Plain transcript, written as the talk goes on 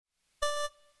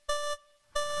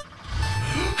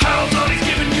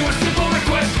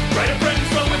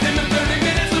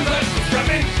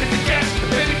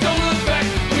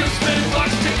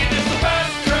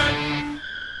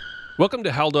Welcome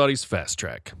to Hal Dottie's Fast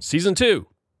Track, Season 2.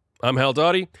 I'm Hal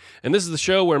Dottie, and this is the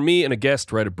show where me and a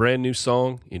guest write a brand new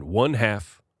song in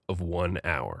 1/2 of 1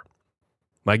 hour.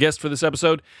 My guest for this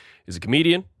episode is a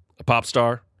comedian, a pop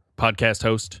star, podcast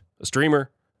host, a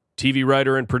streamer, TV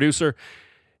writer, and producer,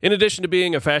 in addition to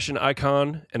being a fashion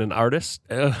icon and an artist.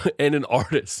 They're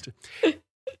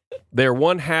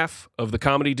 1/2 of the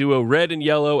comedy duo Red and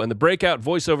Yellow and the breakout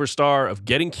voiceover star of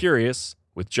Getting Curious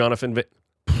with Jonathan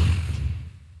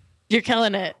You're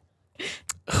killing it.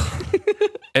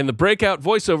 and the breakout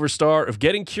voiceover star of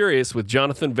Getting Curious with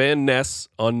Jonathan Van Ness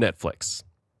on Netflix.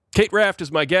 Cait Raft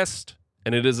is my guest,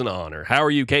 and it is an honor. How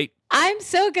are you, Cait? I'm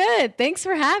so good. Thanks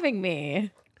for having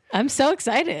me. I'm so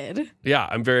excited. Yeah,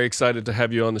 I'm very excited to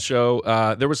have you on the show.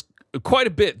 There was quite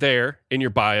a bit there in your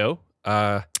bio.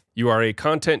 You are a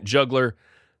content juggler,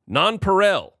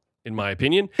 nonpareil, in my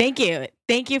opinion. Thank you.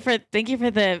 Thank you for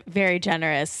the very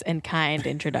generous and kind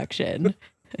introduction.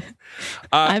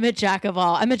 I'm a jack of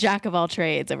all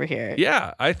trades over here.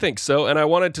 Yeah, I think so. And I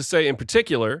wanted to say in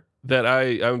particular that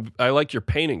I like your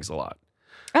paintings a lot.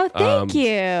 Oh, thank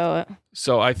you.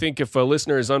 So I think if a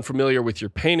listener is unfamiliar with your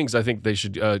paintings, I think they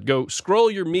should go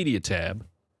scroll your media tab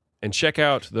and check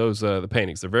out those the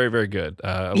paintings. They're very, very good.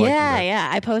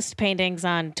 I post paintings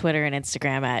on Twitter and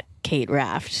Instagram at Cait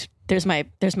Raft. There's my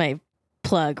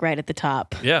plug right at the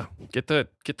top. Yeah, get the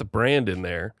brand in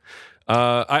there.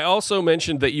 I also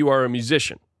mentioned that you are a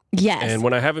musician. Yes. And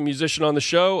when I have a musician on the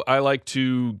show, I like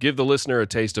to give the listener a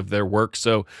taste of their work.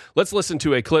 So let's listen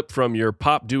to a clip from your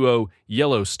pop duo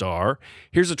Yellow Star.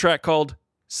 Here's a track called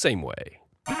Same Way.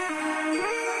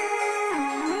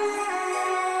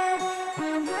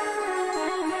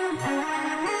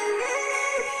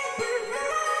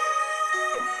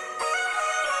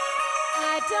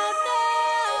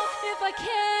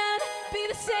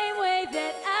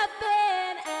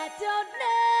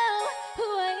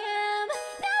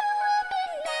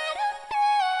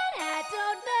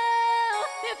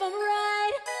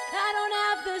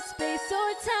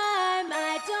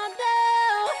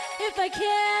 I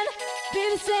can be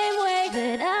the same way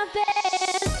that I've been.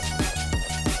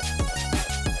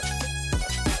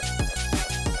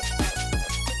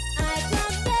 I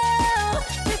don't know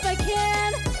if I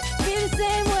can be the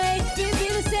same way, be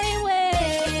the same way.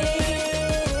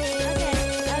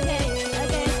 Okay.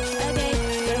 So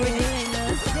we're doing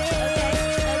this.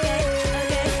 Okay.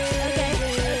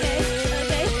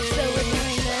 So we're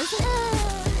doing this.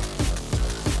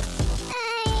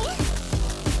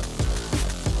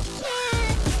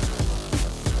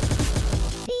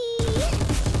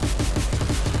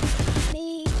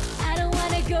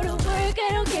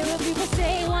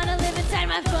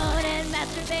 My phone and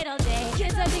masturbate all day.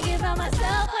 Kids are thinking about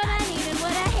myself, what I need and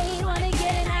what I hate. Wanna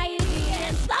get an IUD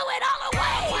and slow it all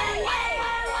away.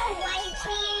 Why you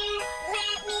can't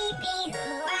let me be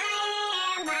who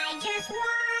I am? I just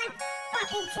want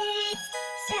fucking tits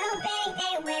so big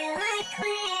they will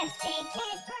eclipse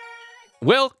Jake's pride.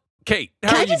 Well, Cait,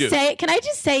 how are you doing? Can I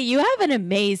just say you have an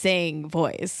amazing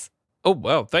voice? Oh,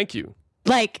 wow, thank you.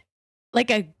 Like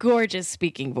a gorgeous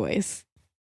speaking voice.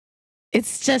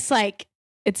 It's just like,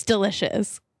 it's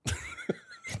delicious.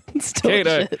 It's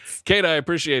delicious. Cait, I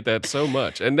appreciate that so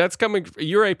much. And that's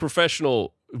you're a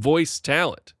professional voice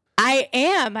talent. I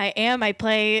am. I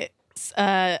play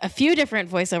a few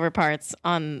different voiceover parts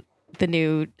on the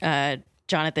new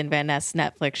Jonathan Van Ness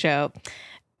Netflix show.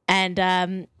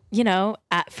 And,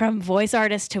 from voice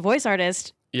artist to voice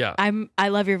artist, yeah, I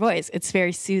love your voice. It's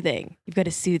very soothing. You've got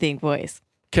a soothing voice.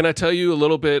 Can I tell you a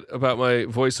little bit about my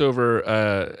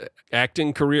voiceover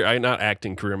acting career? Not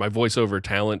acting career, my voiceover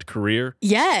talent career.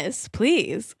 Yes,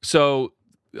 please. So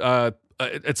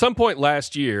at some point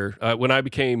last year, when I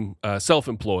became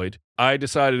self-employed, I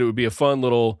decided it would be a fun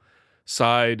little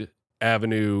side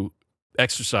avenue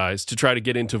exercise to try to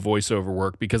get into voiceover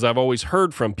work because I've always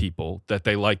heard from people that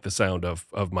they like the sound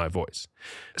of my voice.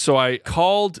 So I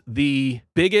called the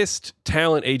biggest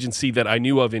talent agency that I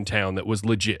knew of in town that was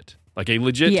legit. Like a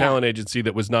legit talent agency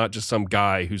that was not just some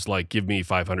guy who's like, give me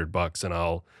 $500 and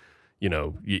I'll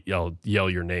yell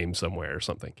your name somewhere or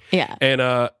something. Yeah. And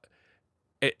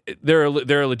they're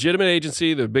a legitimate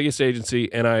agency, the biggest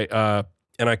agency, and I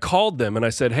called them and I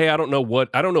said, hey, I don't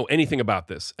know anything about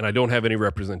this, and I don't have any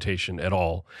representation at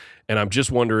all, and I'm just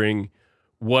wondering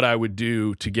what I would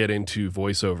do to get into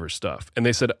voiceover stuff. And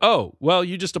they said, oh, well,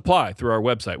 you just apply through our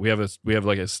website. We have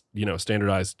like a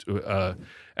standardized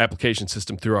application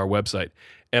system through our website.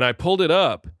 And I pulled it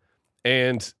up,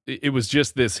 and it was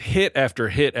just this hit after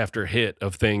hit after hit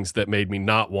of things that made me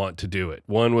not want to do it.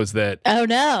 One was that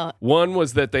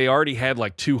they already had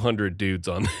like 200 dudes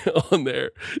on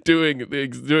there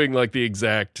doing like the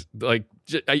exact, like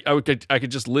I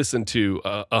could just listen to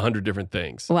 100 different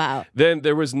things. Wow. Then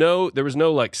there was no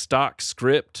like stock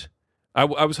script. I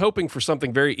was hoping for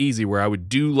something very easy where I would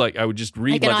just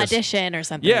read Like an audition or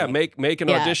something. Yeah, make an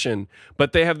audition.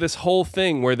 But they have this whole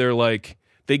thing where they're like,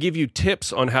 they give you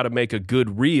tips on how to make a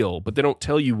good reel, but they don't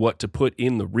tell you what to put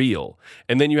in the reel.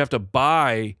 And then you have to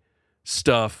buy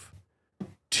stuff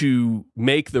to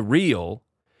make the reel.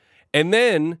 And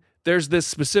then there's this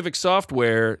specific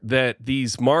software that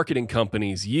these marketing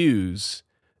companies use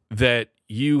that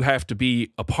you have to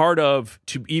be a part of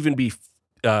to even be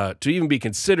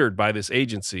considered by this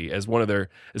agency as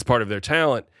part of their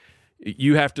talent.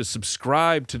 You have to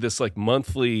subscribe to this like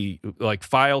monthly like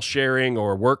file sharing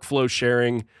or workflow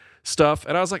sharing stuff.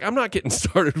 And I was like, I'm not getting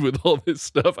started with all this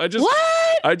stuff. I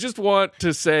just want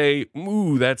to say,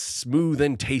 ooh, that's smooth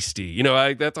and tasty. You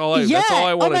know, that's all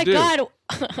I want to do. Oh my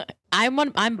God.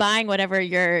 I'm buying whatever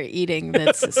you're eating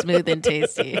that's smooth and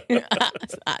tasty.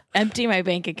 Empty my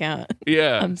bank account.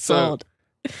 Yeah. I'm sold.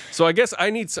 So I guess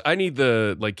I need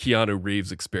the like Keanu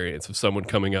Reeves experience of someone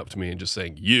coming up to me and just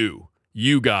saying,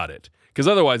 you got it. Because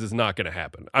otherwise it's not going to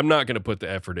happen. I'm not going to put the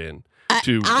effort in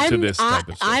to this type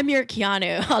of stuff. I'm your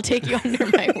Keanu. I'll take you under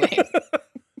my wing.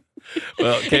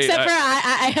 Well, Cait, Except for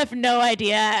I have no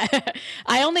idea.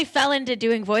 I only fell into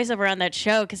doing voiceover on that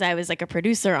show because I was like a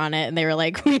producer on it, and they were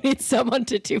like, "We need someone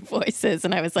to do voices,"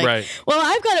 and I was like, Right. "Well,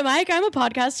 I've got a mic. I'm a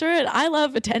podcaster, and I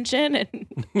love attention, and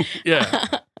yeah.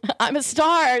 I'm a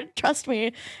star. Trust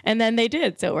me." And then they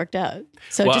did, so it worked out.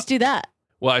 So just do that.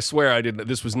 Well, I swear I didn't.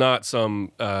 This was not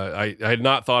some. I had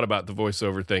not thought about the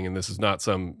voiceover thing, and this is not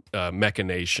some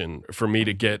machination for me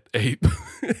to get a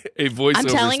voiceover. I'm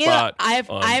telling spot you,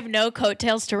 I have no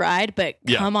coattails to ride, but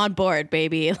come on board,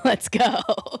 baby. Let's go.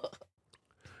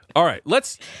 All right,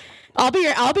 let's. I'll be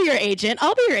your agent.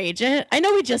 I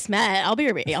know we just met. I'll be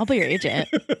your agent.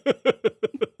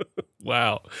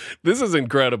 Wow, this is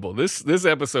incredible. This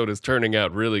episode is turning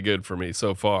out really good for me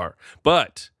so far,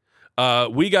 but.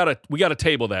 We gotta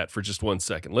table that for just 1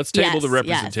 second. Let's table the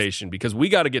representation because we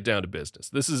got to get down to business.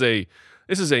 This is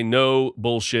a no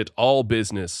bullshit, all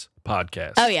business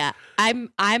podcast. Oh yeah,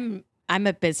 I'm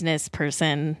a business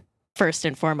person first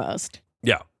and foremost.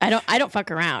 Yeah, I don't fuck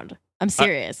around. I'm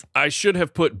serious. I should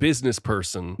have put business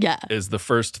person. Yeah. As the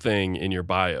first thing in your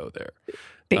bio there.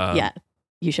 Yeah,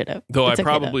 you should have. Though I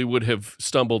probably would have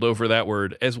stumbled over that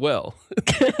word as well.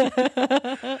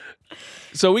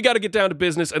 So we got to get down to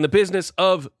business, and the business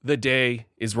of the day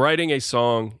is writing a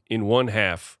song in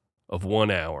 1/2 of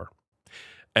 1 hour.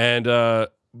 And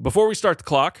before we start the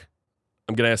clock,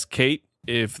 I'm going to ask Cait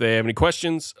if they have any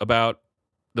questions about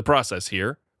the process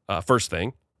here. First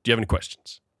thing, do you have any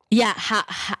questions? Yeah,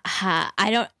 I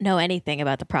don't know anything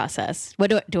about the process. What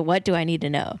do I need to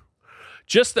know?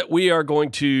 Just that we are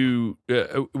going to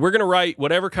we're going to write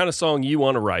whatever kind of song you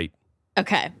want to write.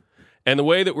 Okay. And the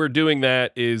way that we're doing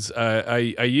that is I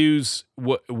use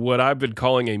what I've been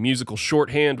calling a musical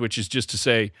shorthand, which is just to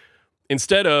say,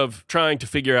 instead of trying to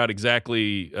figure out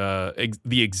exactly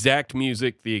the exact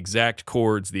music, the exact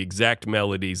chords, the exact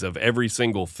melodies of every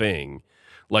single thing,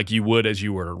 like you would as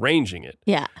you were arranging it.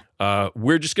 Yeah.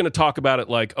 We're just going to talk about it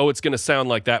like, oh, it's going to sound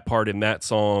like that part in that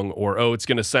song, or oh, it's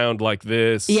going to sound like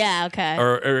this. Yeah, okay.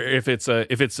 Or if it's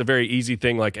a very easy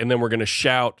thing, like, and then we're going to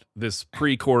shout this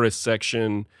pre-chorus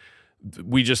section.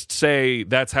 We just say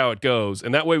that's how it goes,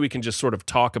 and that way we can just sort of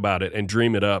talk about it and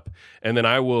dream it up, and then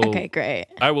I will. Okay, great.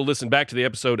 I will listen back to the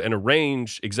episode and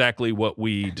arrange exactly what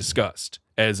we discussed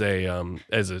as a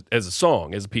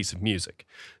song, as a piece of music.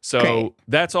 So great.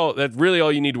 That's all. That's really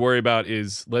all you need to worry about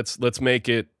is let's make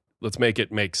it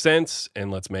make sense, and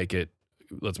let's make it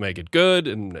good,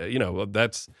 and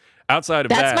that's. Outside of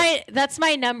that's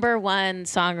my number one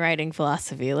songwriting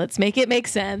philosophy. Let's make it make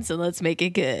sense and let's make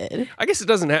it good. I guess it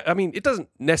doesn't it doesn't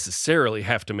necessarily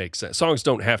have to make sense. Songs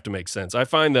don't have to make sense. I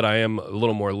find that I am a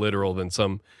little more literal than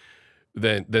some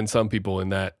people in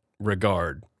that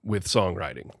regard with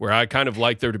songwriting, where I kind of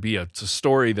like there to be a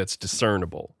story that's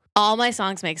discernible. All my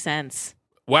songs make sense.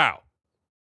 Wow.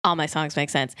 All my songs make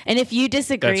sense. And if you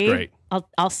disagree, that's great.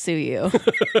 I'll sue you.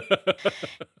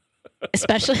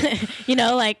 Especially,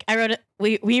 like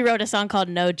we wrote a song called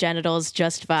No Genitals,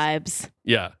 Just Vibes.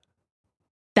 Yeah.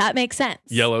 That makes sense.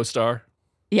 Yellow Star.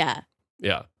 Yeah.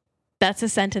 Yeah. That's a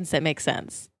sentence that makes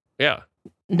sense. Yeah.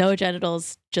 No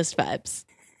genitals, just vibes.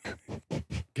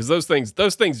 Because those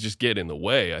things just get in the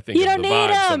way, I think. You don't need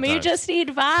them. Sometimes. You just need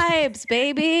vibes,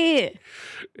 baby.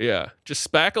 Yeah. Just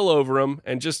spackle over them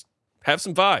and just have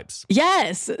some vibes.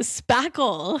 Yes.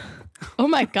 Spackle. Oh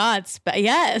my God.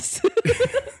 Yes.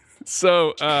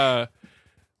 So,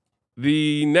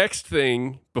 the next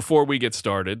thing before we get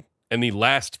started, and the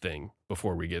last thing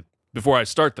before we get before I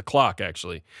start the clock,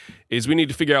 actually, is we need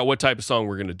to figure out what type of song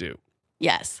we're going to do.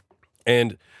 Yes.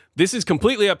 And this is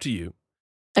completely up to you.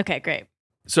 Okay, great.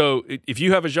 So if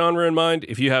you have a genre in mind,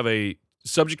 if you have a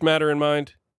subject matter in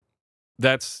mind,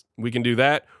 we can do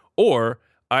that. Or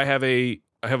I have a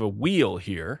wheel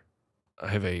here. I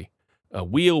have a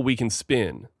wheel we can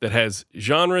spin that has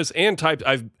genres and types.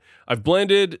 I've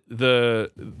blended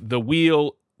the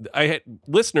wheel.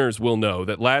 Listeners will know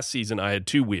that last season I had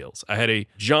 2 wheels. I had a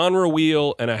genre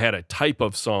wheel and I had a type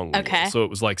of song wheel. Okay. So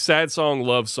it was like sad song,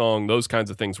 love song, those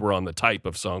kinds of things were on the type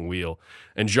of song wheel.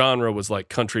 And genre was like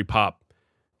country, pop,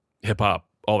 hip hop,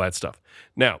 all that stuff.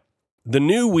 Now, the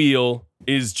new wheel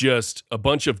is just a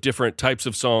bunch of different types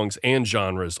of songs and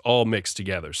genres all mixed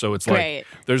together. So it's Great. like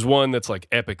there's one that's like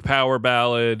epic power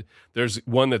ballad. There's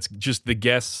one that's just the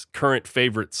guest's current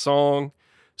favorite song.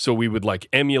 So we would like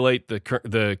emulate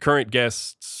the current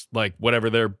guests, like whatever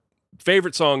their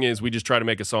favorite song is. We just try to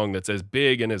make a song that's as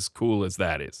big and as cool as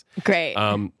that is. Great.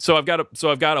 So I've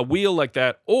got a wheel like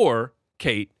that. Or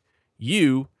Cait,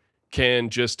 you can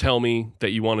just tell me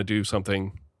that you want to do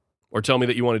something, or tell me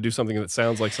that you want to do something that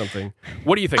sounds like something.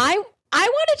 What do you think? I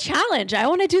want a challenge. I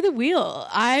want to do the wheel.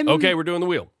 Okay, we're doing the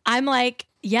wheel. I'm like,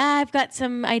 yeah, I've got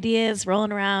some ideas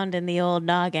rolling around in the old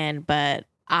noggin, but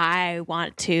I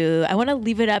want to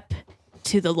leave it up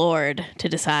to the Lord to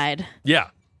decide. Yeah.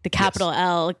 The capital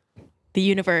L, the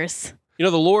universe. You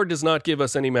know, the Lord does not give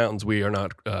us any mountains we are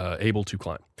not able to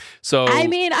climb. So I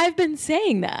mean, I've been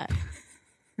saying that.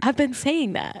 I've been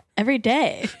saying that every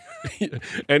day.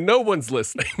 And no one's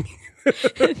listening.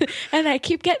 And I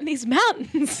keep getting these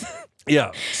mountains.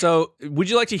 Yeah. So would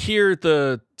you like to hear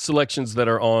the selections that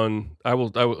are on? I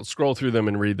will scroll through them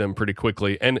and read them pretty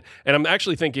quickly. And I'm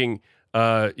actually thinking,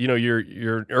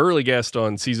 you're an early guest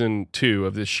on season 2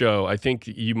 of this show. I think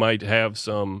you might have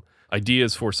some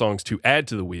ideas for songs to add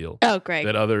to the wheel. Oh, great.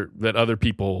 That other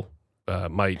people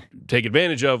might take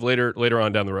advantage of later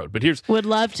on down the road. But would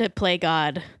love to play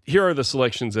God. Here are the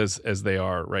selections as they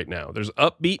are right now. There's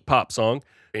upbeat pop song.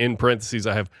 In parentheses,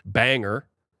 I have banger.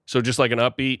 So just like an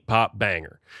upbeat pop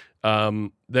banger.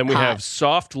 Then we have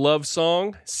soft love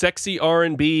song, sexy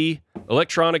R&B,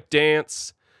 electronic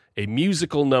dance, a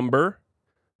musical number.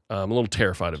 I'm a little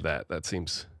terrified of that. That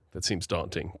seems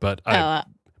daunting. But I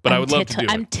would love to do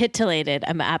it. I'm titillated.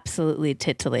 I'm absolutely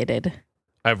titillated.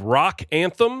 I have rock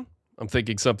anthem. I'm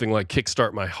thinking something like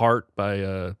 "Kickstart My Heart"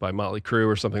 by Motley Crue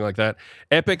or something like that.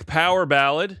 Epic power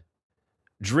ballad,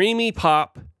 dreamy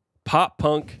pop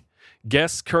punk,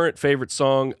 guest current favorite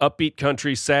song, upbeat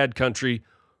country, sad country,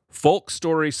 folk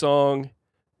story song,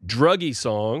 druggy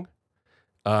song,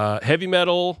 heavy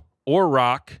metal or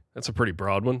rock. That's a pretty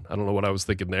broad one. I don't know what I was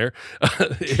thinking there.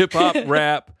 Hip hop,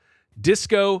 rap,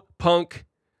 disco, punk.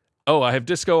 Oh, I have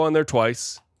disco on there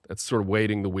twice. That's sort of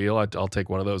weighting the wheel. I'll take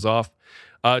one of those off.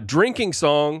 Drinking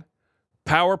song,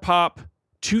 power pop,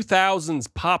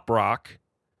 2000s pop rock,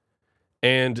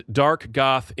 and dark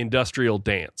goth industrial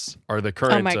dance are the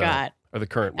current. Oh my God. Are the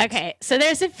current ones. Okay, so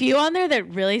there's a few on there that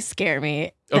really scare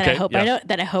me. That I hope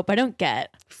I don't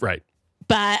get. Right.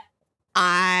 But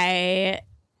I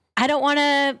don't want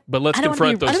to. But let's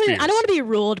confront those fears. I don't want to be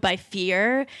ruled by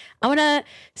fear. I want to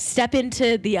step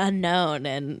into the unknown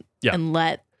and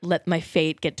let my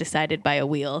fate get decided by a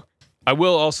wheel. I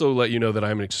will also let you know that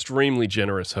I'm an extremely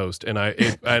generous host, and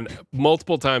and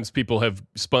multiple times people have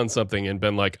spun something and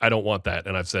been like, "I don't want that,"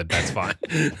 and I've said that's fine.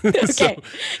 Okay,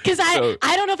 because I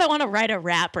don't know if I want to write a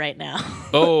rap right now.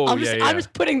 Oh, I'm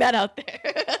just putting that out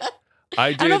there.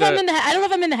 I don't know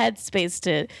if I'm in the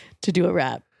headspace to do a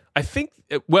rap. I think.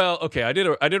 Well, okay, I did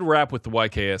a rap with the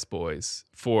YKS boys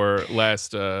for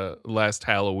last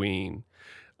Halloween.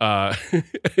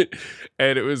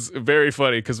 And it was very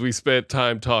funny because we spent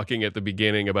time talking at the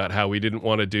beginning about how we didn't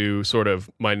want to do sort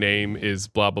of my name is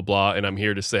blah, blah, blah, and I'm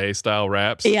here to say style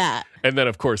raps. Yeah. And then,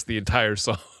 of course, the entire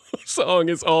song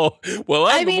is all, well,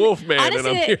 I'm the Wolfman, honestly,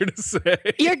 and I'm here to say.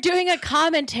 You're doing a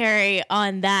commentary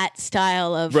on that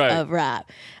style of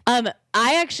rap.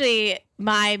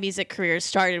 My music career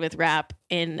started with rap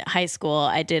in high school.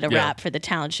 I did a rap for the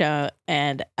talent show,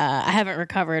 and I haven't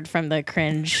recovered from the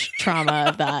cringe trauma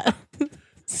of that.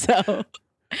 So,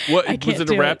 what was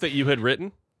it? A rap that you had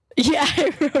written? Yeah,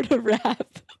 I wrote a rap.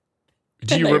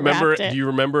 Do you remember? Do you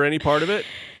remember any part of it?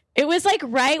 It was like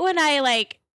right when I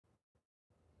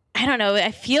don't know.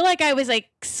 I feel like I was like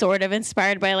sort of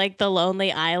inspired by like The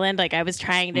Lonely Island. Like I was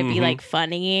trying to be like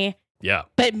funny. Yeah.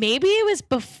 But maybe it was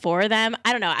before them.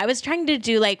 I don't know. I was trying to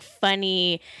do like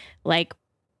funny, like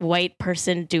white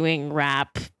person doing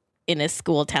rap in a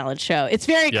school talent show. It's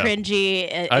very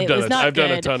cringy. I've done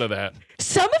a ton of that.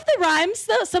 Some of the rhymes,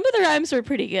 though, were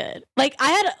pretty good. Like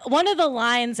I had one of the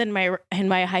lines in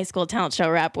my high school talent show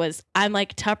rap was, "I'm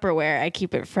like Tupperware, I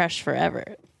keep it fresh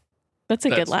forever." That's a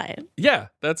good line. Yeah,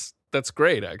 that's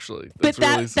great actually. That's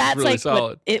that's really like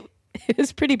solid. It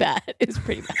was pretty bad. It was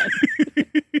pretty bad.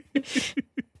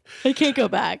 I can't go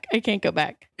back.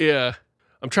 Yeah.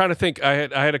 I'm trying to think. I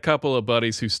had a couple of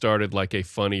buddies who started like a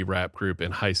funny rap group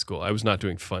in high school. I was not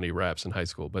doing funny raps in high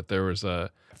school, but there was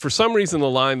for some reason the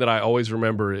line that I always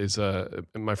remember is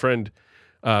my friend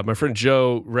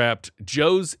Joe rapped,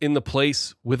 "Joe's in the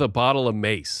place with a bottle of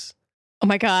mace." Oh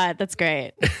my God, that's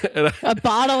great. A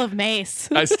bottle of mace.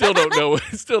 I still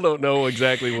don't know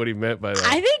exactly what he meant by that.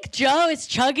 I think Joe is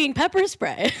chugging pepper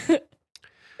spray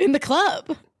in the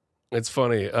club. It's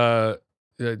funny.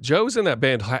 Joe's in that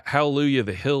band Hallelujah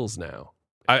the Hills now.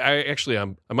 I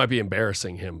might be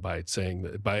embarrassing him by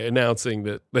announcing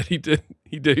that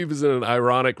he was in an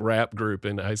ironic rap group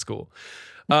in high school.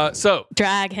 So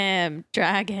drag him.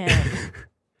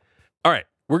 All right,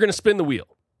 we're gonna spin the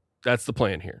wheel. That's the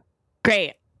plan here.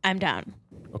 Great, I'm down.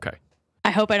 Okay.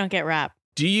 I hope I don't get rap.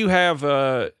 Do you have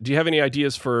any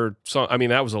ideas for song? I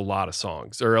mean, that was a lot of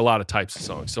songs or a lot of types of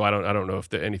songs. So I don't know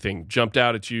if anything jumped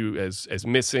out at you as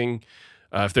missing.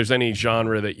 If there's any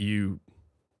genre that you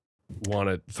want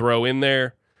to throw in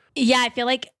there. Yeah, I feel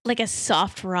like a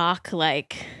soft rock,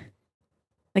 like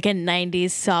a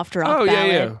 90s soft rock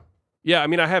ballad. Yeah. Yeah, I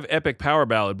mean, I have epic power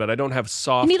ballad, but I don't have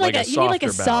soft. You need like a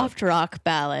ballad. soft rock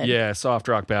ballad. Yeah, soft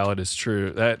rock ballad is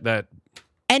true. That.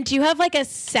 And do you have like a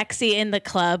sexy in the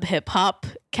club hip hop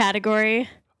category?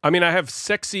 I mean, I have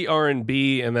sexy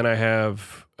R&B, and then I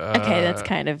have. Okay, that's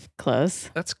kind of close.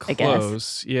 That's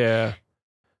close. Yeah.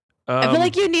 I feel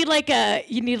like you need like a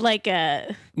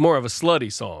more of a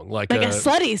slutty song, like a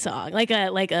slutty song, like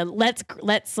a let's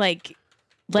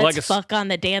fuck on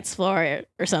the dance floor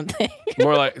or something.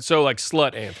 More like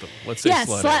slut anthem. Let's say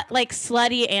slut like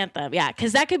slutty anthem. Yeah,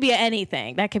 because that could be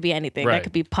anything. Right. That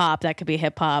could be pop. That could be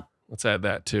hip hop. Let's add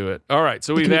that to it. All right,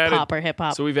 so we've added pop or hip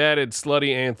hop. So we've added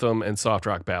slutty anthem and soft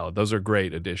rock ballad. Those are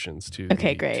great additions to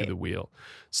the wheel.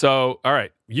 So all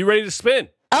right, you ready to spin?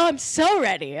 Oh, I'm so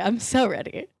ready.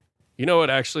 You know what?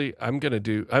 Actually, I'm gonna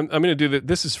do that.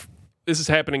 This is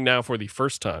happening now for the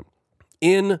first time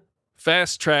in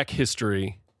fast track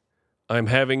history. I'm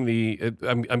having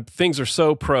things are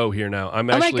so pro here now. Oh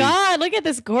my God! Look at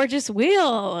this gorgeous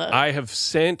wheel. I have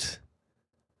sent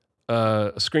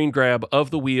a screen grab of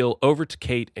the wheel over to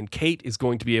Cait, and Cait is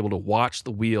going to be able to watch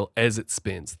the wheel as it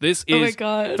spins. This is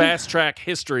fast track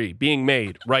history being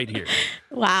made right here.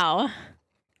 Wow.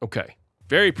 Okay.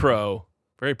 Very pro.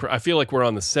 Very pro. I feel like we're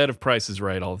on the set of Price is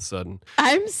Right all of a sudden.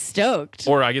 I'm stoked.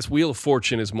 Or I guess Wheel of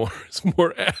Fortune is more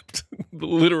apt. The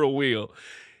literal wheel.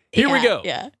 Here we go.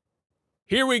 Yeah.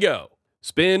 Here we go.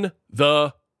 Spin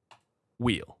the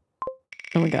wheel.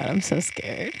 Oh my God, I'm so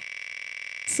scared.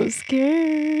 So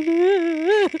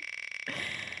scared.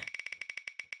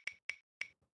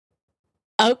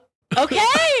 Oh,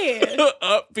 okay.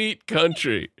 Upbeat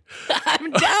country.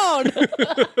 I'm down.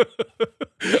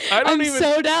 I'm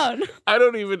so down.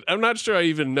 I'm not sure I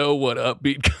even know what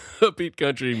upbeat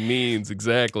country means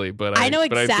exactly, but I know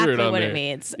exactly what it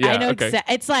means. Yeah, I know okay.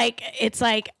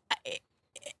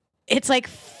 It's like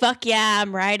fuck yeah,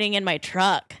 I'm riding in my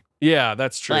truck. Yeah,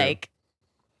 that's true. Like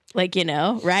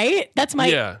right? That's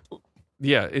my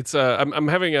yeah. It's I'm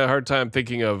having a hard time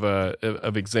thinking of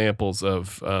examples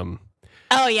of.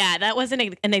 Oh yeah, that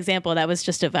wasn't an example. That was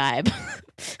just a vibe.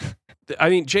 I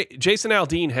mean, Jason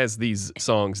Aldean has these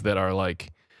songs that are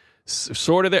like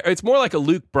sort of there. It's more like a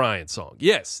Luke Bryan song.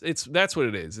 Yes, that's what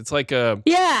it is. It's like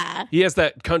he has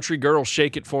that country girl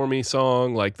shake it for me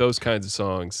song, like those kinds of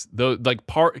songs. Those like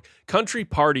country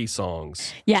party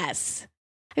songs. Yes.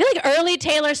 I feel like early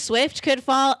Taylor Swift could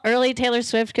fall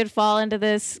into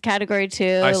this category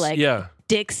too.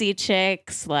 Dixie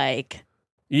Chicks, like.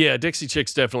 Yeah, Dixie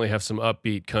Chicks definitely have some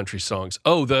upbeat country songs.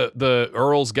 Oh, the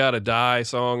Earl's Gotta Die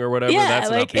song or whatever. Yeah, that's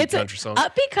an upbeat country song.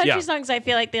 Upbeat country songs, I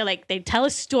feel like they tell a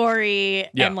story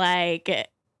and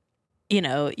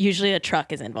usually a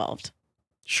truck is involved.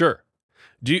 Sure.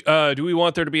 Do we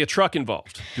want there to be a truck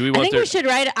involved? I think we should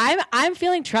write. I'm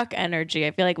feeling truck energy.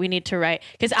 I feel like we need to write,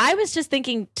 because I was just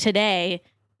thinking today,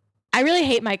 I really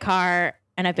hate my car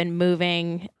and I've been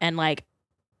moving and like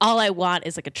all I want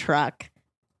is like a truck.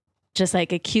 Just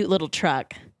like a cute little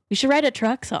truck. We should write a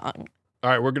truck song. All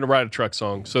right, we're gonna write a truck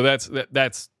song. So that's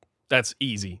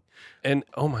easy. And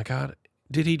oh my God,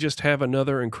 did he just have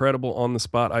another incredible on the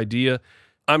spot idea?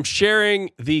 I'm sharing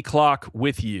the clock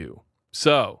with you.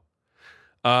 So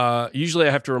Usually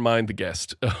I have to remind the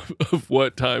guest of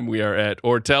what time we are at,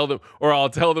 or I'll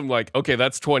tell them like, okay,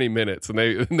 that's 20 minutes, and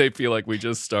they feel like we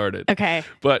just started. Okay.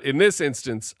 But in this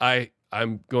instance,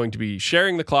 I'm going to be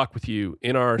sharing the clock with you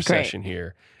in our session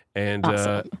here, and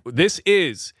Awesome. this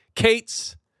is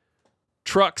Cait's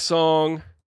truck song.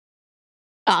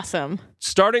 Awesome.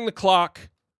 Starting the clock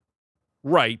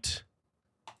right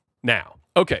now.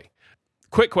 Okay.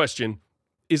 Quick question: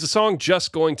 is the song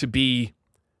just going to be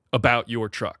about your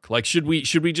truck? Like, should we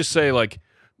just say like,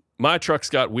 my truck's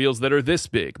got wheels that are this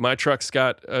big. My truck's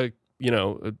got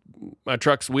my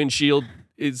truck's windshield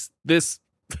is this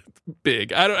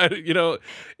big.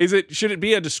 Should it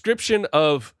be a description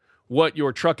of what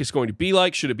your truck is going to be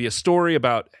like? Should it be a story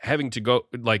about having to go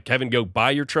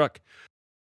buy your truck?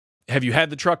 Have you had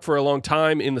the truck for a long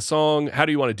time in the song? How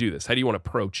do you want to do this? How do you want to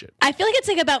approach it? I feel like it's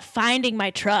like about finding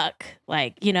my truck,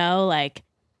 like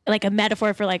a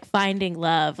metaphor for like finding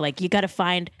love. Like I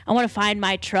want to find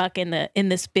my truck in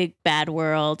this big bad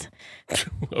world.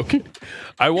 Okay.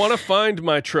 I want to find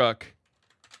my truck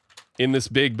in this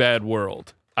big bad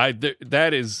world.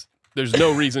 There's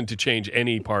no reason to change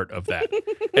any part of that.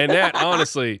 And that,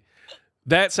 honestly,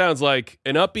 that sounds like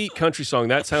an upbeat country song.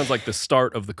 That sounds like the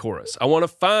start of the chorus. I want to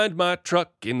find my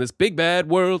truck in this big bad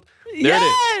world. There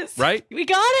it is, right? We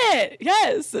got it.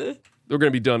 Yes. We're going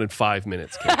to be done in 5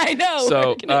 minutes, Kate. I know.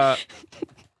 So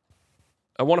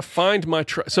I want to find my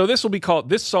truck. So this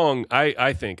song,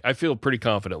 I feel pretty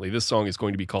confidently, this song is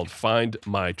going to be called Find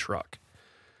My Truck.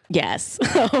 Yes.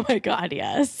 Oh my God,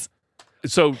 yes.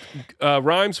 So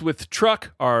rhymes with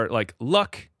truck are like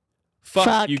luck,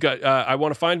 fuck. You got, I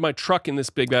want to find my truck in this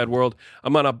big bad world.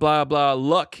 I'm on a blah, blah,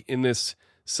 luck in this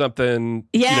something.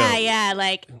 Yeah, yeah.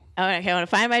 Like, okay, I want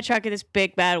to find my truck in this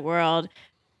big bad world.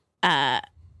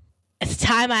 It's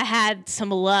time I had some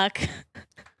luck.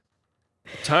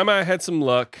 Time I had some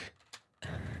luck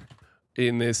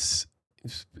in this.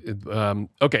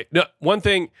 Okay. No, one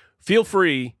thing, feel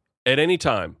free at any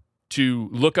time to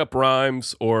look up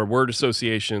rhymes or word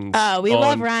associations. We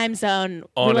love RhymeZone.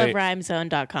 We love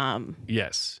RhymeZone.com.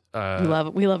 Yes. we love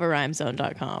a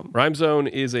RhymeZone.com. RhymeZone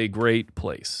is a great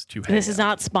place to hang This is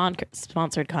out. not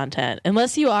sponsored content,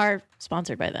 unless you are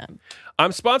sponsored by them.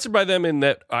 I'm sponsored by them in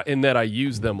that I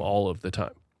use them all of the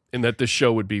time, in that this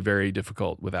show would be very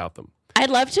difficult without them. I'd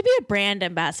love to be a brand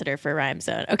ambassador for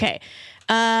RhymeZone. Okay.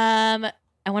 I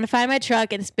want to find my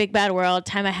truck in this big bad world.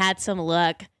 Time I had some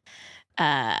luck.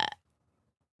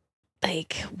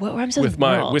 Like, what rhymes with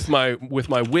world? with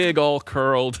my wig all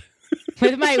curled.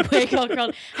 With my wig all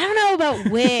curled. I don't know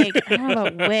about wig.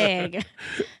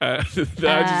 I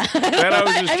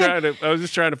was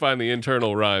just trying to find the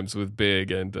internal rhymes with big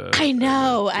and. I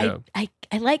know. Yeah.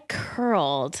 I like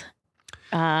curled.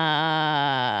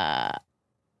 I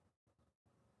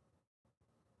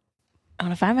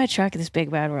want to find my truck in this big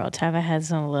bad world. Time I had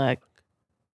some luck.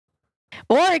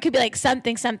 Or it could be like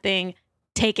something,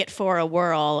 take it for a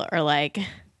whirl, or like.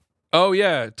 Oh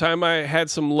yeah, time I had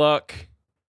some luck.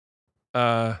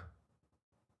 Something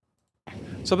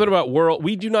about whirl.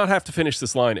 We do not have to finish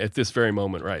this line at this very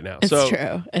moment right now.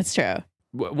 It's true.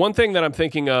 One thing that I'm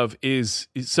thinking of is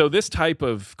this type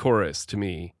of chorus to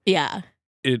me. Yeah.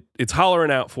 It's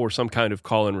hollering out for some kind of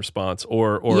call and response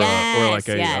or like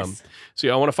a yes. See,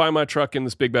 I want to find my truck in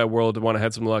this big bad world. I want to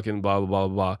have some luck and blah blah blah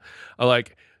blah. I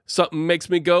like something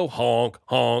makes me go honk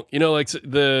honk. Like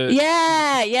the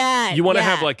yeah. You want to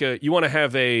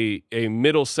have a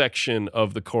middle section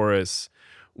of the chorus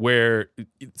where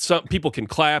some people can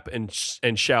clap and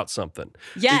shout something.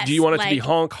 Yes. Do you want it to be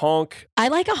honk honk? I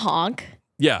like a honk.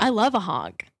 Yeah. I love a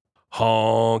honk.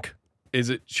 Honk.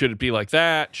 Should it be like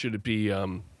that? Should it be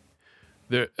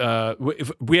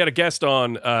if we had a guest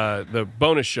on the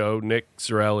bonus show, Nick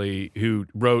Sorelli, who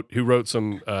wrote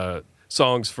some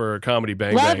songs for Comedy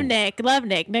Bang Bang. Love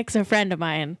Nick. Nick's a friend of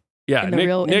mine. Yeah, in the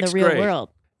real great. world.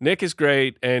 Nick is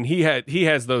great, and he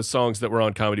has those songs that were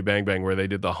on Comedy Bang Bang where they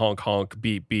did the honk honk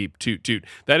beep beep toot toot.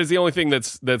 That is the only thing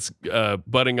that's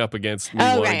butting up against me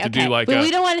wanting to do like but a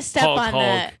we don't want to step honk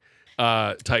on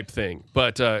honk type thing.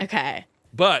 But okay.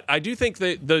 But I do think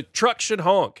that the truck should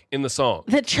honk in the song.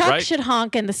 The truck right? should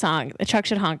honk in the song.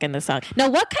 Now,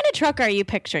 what kind of truck are you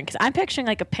picturing? Because I'm picturing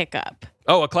like a pickup.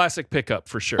 Oh, a classic pickup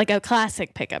for sure. Like a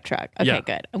classic pickup truck. Okay, Yeah.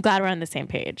 good. I'm glad we're on the same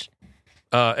page.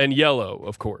 And yellow,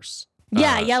 of course.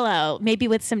 Yeah, yellow. Maybe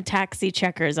with some taxi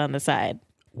checkers on the side.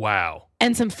 Wow.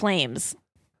 And some flames.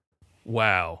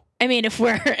 Wow. I mean, if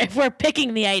we're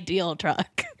picking the ideal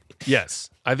truck. Yes,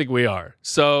 I think we are.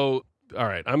 So, all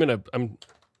right, I'm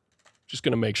just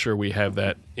gonna make sure we have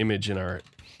that image in our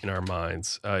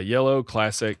minds. Yellow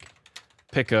classic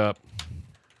pickup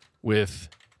with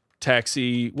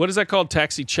taxi. What is that called?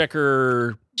 Taxi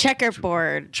Checkerboard.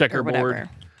 Or whatever.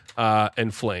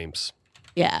 And flames.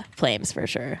 Yeah, flames for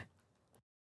sure.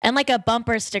 And like a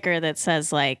bumper sticker that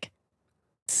says like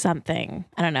something.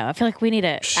 I don't know. I feel like we need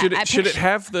a. Should it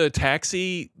have the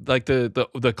taxi, like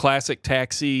the classic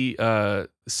taxi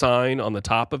sign on the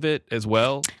top of it as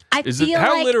well?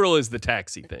 How literal is the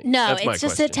taxi thing? No, That's my it's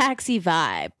just question. a taxi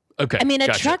vibe. Okay. I mean, a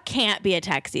gotcha. truck can't be a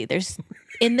taxi.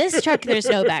 In this truck, there's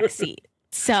no back seat.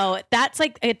 So that's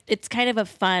like, it's kind of a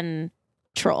fun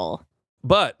troll.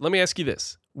 But let me ask you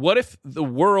this. What if the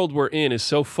world we're in is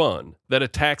so fun that a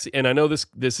taxi, and I know this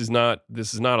is not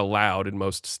allowed in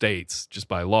most states just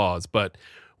by laws, but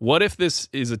what if this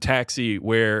is a taxi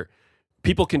where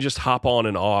people can just hop on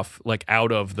and off like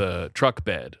out of the truck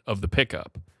bed of the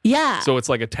pickup? Yeah. So it's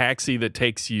like a taxi that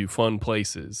takes you fun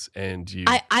places and you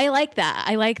I like that.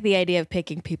 I like the idea of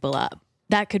picking people up.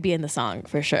 That could be in the song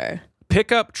for sure.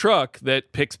 pickup truck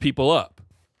that picks people up.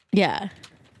 Yeah.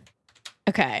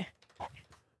 Okay.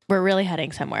 We're really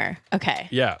heading somewhere. Okay.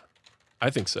 Yeah, I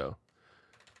think so.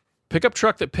 Pickup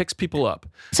truck that picks people up.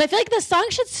 So I feel like the song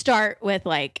should start with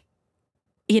like,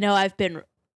 I've been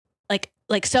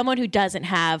like someone who doesn't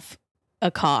have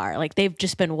a car, like they've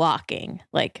just been walking,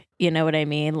 like, you know what I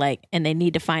mean? Like, and they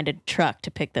need to find a truck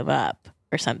to pick them up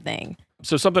or something.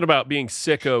 So something about being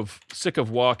sick of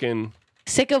walking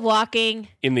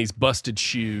in these busted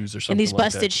shoes or something. In these like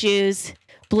busted that. shoes,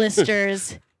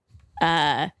 blisters,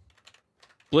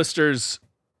 blisters.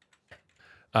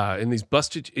 In these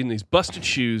busted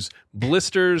shoes,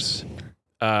 blisters.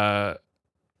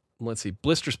 Let's see,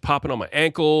 blisters popping on my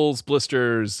ankles,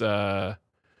 blisters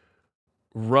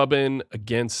rubbing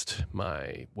against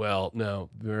my. Well, no,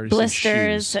 we already said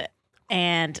blisters, shoes.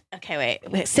 and okay,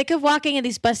 wait. Sick of walking in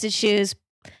these busted shoes,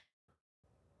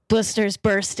 blisters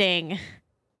bursting.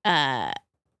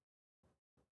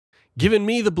 Giving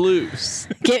me the blues.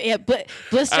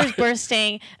 Blisters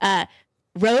bursting.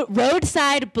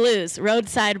 Roadside blues.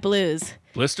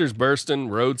 Blisters bursting,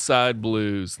 roadside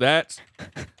blues. That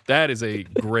is a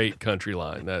great country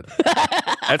line.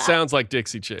 That sounds like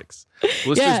Dixie Chicks.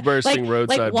 Blisters bursting,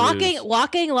 roadside blues.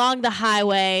 Walking along the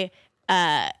highway,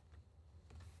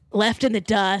 left in the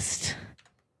dust.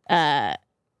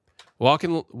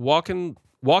 Walking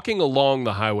along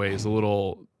the highway is a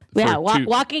little. Yeah,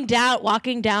 walking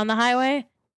down the highway.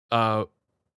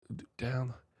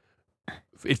 Down.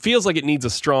 It feels like it needs a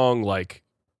strong, like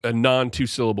a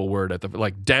non-2-syllable word at the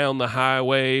like down the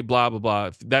highway, blah blah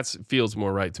blah. That feels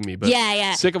more right to me. But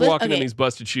yeah. Sick of walking in these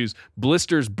busted shoes,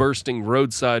 blisters bursting,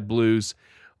 roadside blues.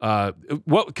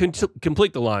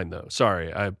 Complete the line though.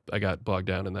 Sorry, I got bogged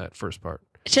down in that first part.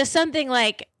 Just something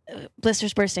like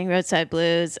blisters bursting, roadside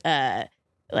blues.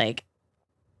 Like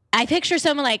I picture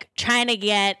someone like trying to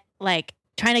get where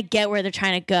they're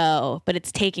trying to go, but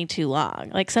it's taking too long.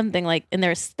 Like something like, and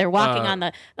they're walking on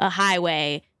the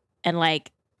highway, and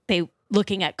like they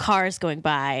looking at cars going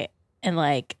by, and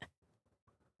like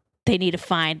they need to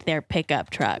find their pickup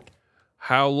truck.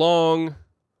 How long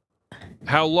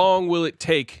will it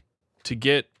take to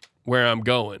get where I'm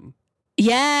going?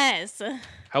 Yes.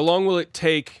 How long will it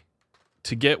take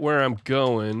to get where I'm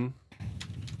going?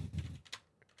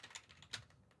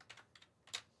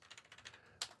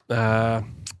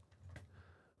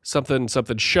 Something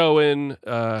showing.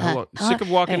 Sick of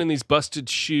walking in these busted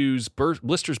shoes,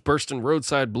 blisters bursting,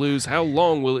 roadside blues. How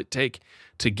long will it take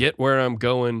to get where I'm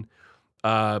going?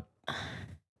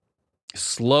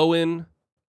 Slowing.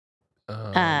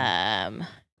 Or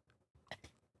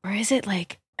is it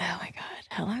like? Oh my god!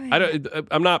 How long?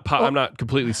 I'm not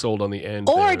completely sold on the end.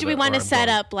 Or do we want to set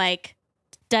up like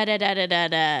da da da da da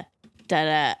da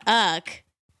da da?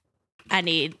 I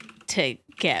need to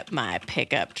get my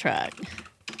pickup truck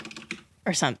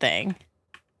or something.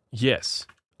 Yes.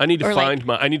 I need to find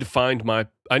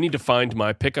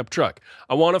my pickup truck.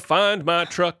 I want to find my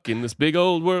truck in this big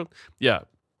old world. Yeah.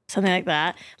 Something like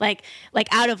that. Like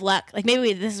out of luck. Like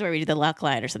maybe this is where we do the luck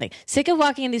line or something. Sick of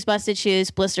walking in these busted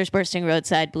shoes, blisters bursting,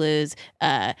 roadside blues,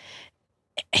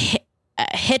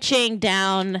 hitching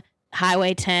down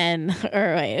Highway 10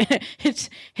 or wait,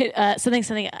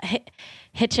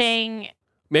 hitching.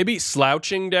 Maybe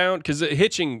slouching down, because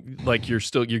hitching, like you're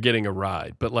getting a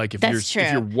ride, but like if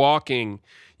you're walking,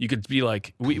 you could be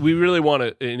like, we really want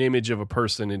an image of a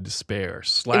person in despair,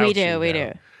 slouching. We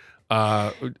do.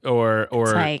 Or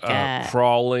like,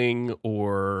 crawling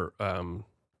or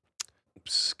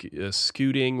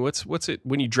scooting. What's it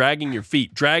when you dragging your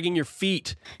feet down,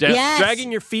 dragging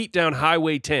your feet down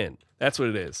Highway 10. That's what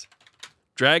it is.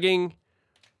 Dragging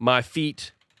my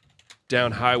feet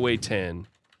down Highway 10.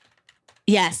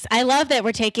 Yes, I love that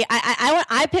we're taking.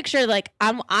 I picture like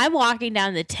I'm walking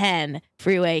down the 10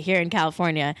 freeway here in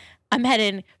California. I'm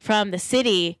heading from the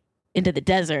city into the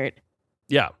desert.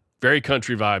 Yeah, very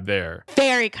country vibe there.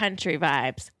 Very country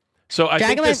vibes. So I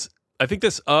think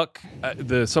this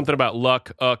the something about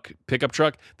luck pickup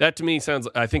truck. That to me sounds.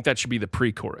 I think that should be the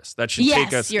pre-chorus. That should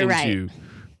take us into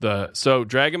so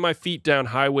dragging my feet down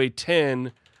Highway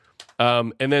 10.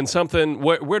 And then something.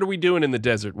 What are we doing in the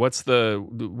desert? What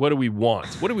do we want?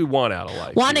 What do we want out of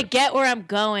life? Want to get where I'm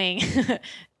going.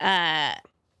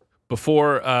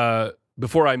 Before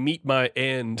I meet my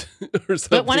end, or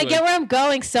something. But want to get where I'm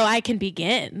going so I can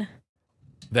begin.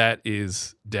 That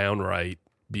is downright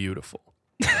beautiful.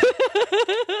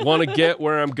 Want to get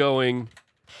where I'm going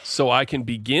so I can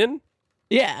begin?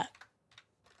 Yeah.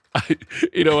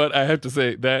 You know what? I have to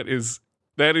say that is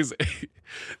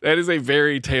a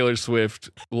very Taylor Swift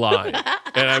line,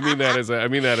 and I mean that as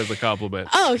a compliment.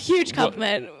 Oh, huge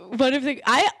compliment.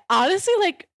 I honestly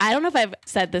I don't know if I've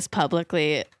said this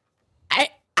publicly.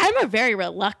 I'm a very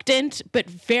reluctant but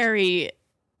very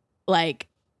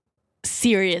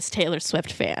serious Taylor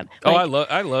Swift fan. I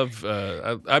love.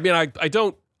 I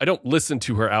don't listen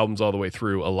to her albums all the way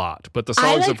through a lot, but the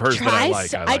songs of hers that I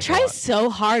like. I try so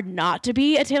hard not to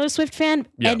be a Taylor Swift fan,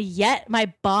 and yet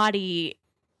my body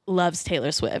loves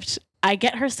Taylor Swift. I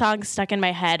get her songs stuck in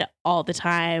my head all the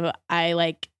time.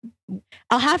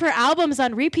 I'll have her albums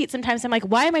on repeat sometimes. I'm like,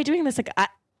 why am I doing this?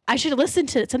 I should listen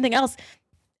to something else.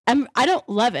 I don't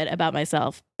love it about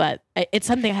myself, but it's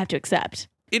something I have to accept.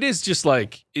 It is just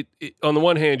like it. On the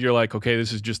one hand, you're like, okay,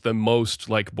 this is just the most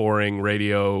boring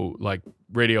radio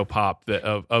pop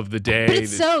of the day. But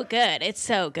it's so good. It's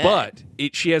so good. But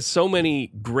she has so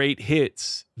many great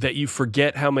hits that you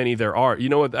forget how many there are. You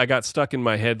know what I got stuck in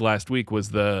my head last week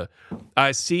was the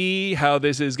 "I See How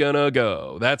This Is Gonna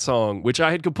Go," that song, which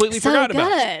I had completely forgot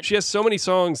about. She has so many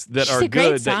songs that are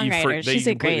good that you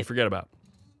completely forget about.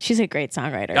 She's a great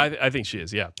songwriter. I think she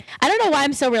is. Yeah. I don't know why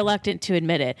I'm so reluctant to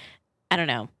admit it. I don't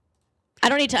know. I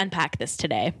don't need to unpack this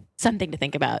today. Something to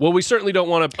think about. Well, we certainly don't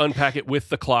want to unpack it with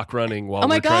the clock running while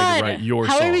we're trying to write your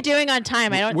song. How are we doing on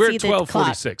time? I don't see the clock. We're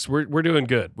at 12:46. We're doing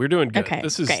good. We're doing good. Okay,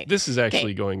 this is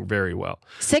actually going very well.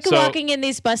 Sick of walking in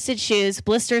these busted shoes,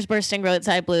 blisters bursting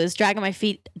roadside blues, dragging my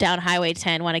feet down Highway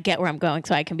 10, want to get where I'm going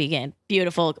so I can begin.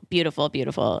 Beautiful, beautiful,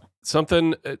 beautiful.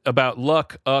 Something about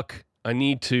luck, I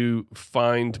need to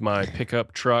find my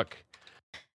pickup truck.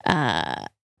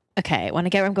 Okay, want to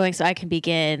get where I'm going so I can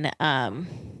begin. Want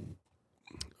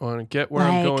to get where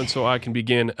I'm going so I can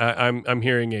begin. I'm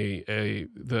hearing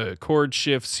the chord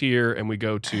shifts here, and we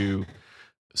go to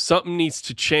something needs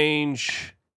to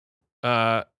change.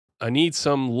 I need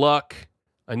some luck.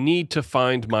 I need to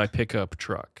find my pickup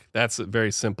truck. That's a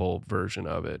very simple version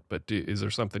of it. But is there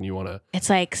something you want to? It's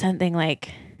like something like,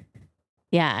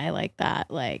 yeah, I like that.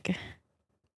 Like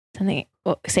something.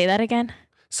 Say that again.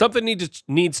 Something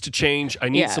needs to change. I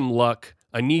need some luck.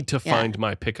 I need to find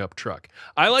my pickup truck.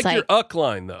 I like your uck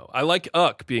line, though. I like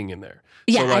uck being in there.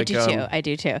 Yeah, so I do too. I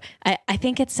do too. I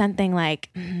think it's something like,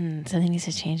 something needs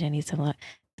to change. I need some luck.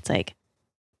 It's like,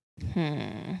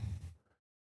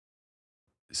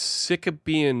 sick of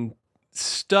being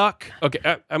stuck. Okay,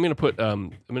 I'm gonna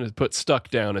put stuck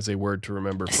down as a word to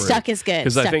remember. Stuck is good.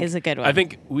 Stuck is a good one. I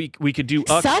think we could do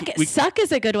uck. Suck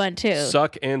is a good one too.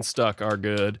 Suck and stuck are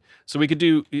good. So we could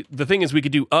do the thing is we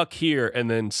could do uck here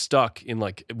and then stuck in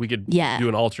we could do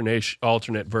an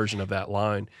alternate version of that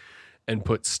line and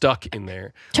put stuck in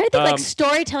there. Try to think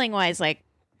storytelling wise,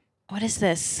 what is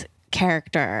this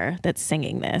character that's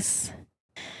singing this?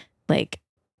 When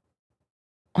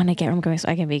I get where I'm going so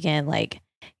I can begin,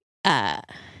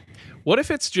 what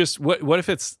if it's just what if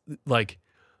it's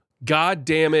God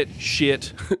damn it,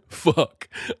 shit, fuck,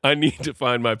 I need to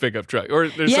find my pickup truck. Or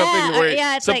there's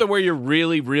something where you're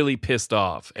really, really pissed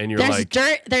off and you're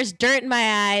there's dirt in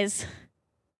my eyes.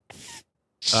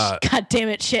 God damn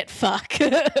it, shit, fuck.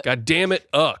 God damn it,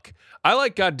 uck. I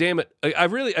like God damn it.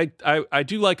 I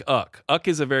do like uck. Uck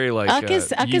is a very uck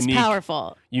is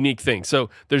powerful. Unique thing.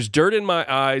 So there's dirt in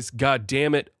my eyes. God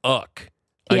damn it, uck.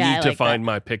 I need to find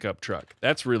my pickup truck.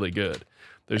 That's really good.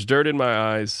 There's dirt in my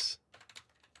eyes.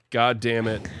 God damn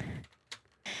it.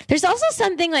 There's also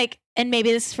something and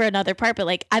maybe this is for another part,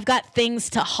 but I've got things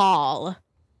to haul.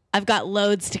 I've got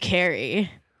loads to carry.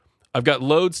 I've got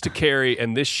loads to carry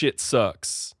and this shit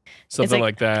sucks. Something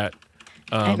like that.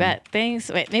 I've got things.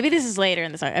 Wait, maybe this is later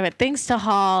in the song. I've got things to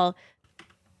haul,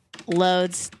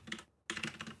 loads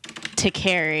to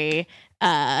carry.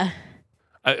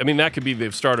 I mean, that could be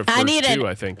the start of verse 2,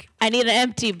 I think. I need an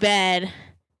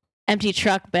empty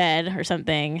truck bed or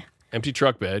something. Empty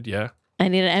truck bed, yeah. I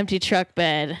need an empty truck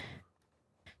bed.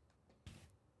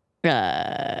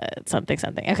 something.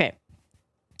 Okay.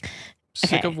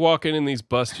 Sick Okay. of walking in these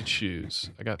busted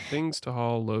shoes. I got things to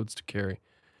haul, loads to carry.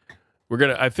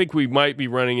 I think we might be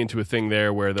running into a thing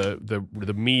there where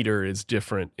the meter is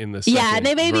different in the second Yeah, and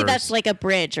then maybe verse. that's like a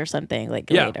bridge or something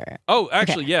later. Oh,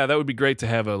 actually, yeah, that would be great to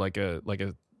have a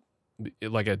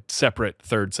separate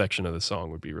third section of the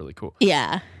song would be really cool.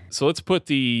 Yeah. So let's put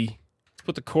the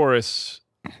chorus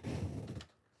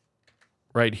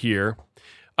right here.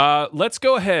 Let's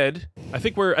go ahead. I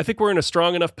think we're in a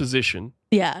strong enough position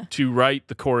Yeah. to write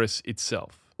the chorus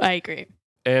itself. I agree.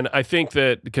 And I think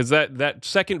that because that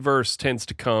second verse tends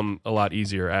to come a lot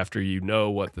easier after you know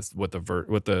what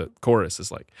the chorus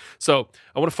is like. So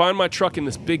I want to find my truck in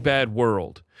this big bad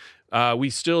world. We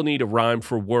still need a rhyme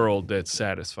for world that's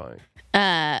satisfying.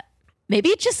 Maybe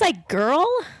it's just like girl,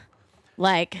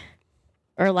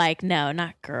 no,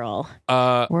 not girl.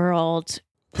 World.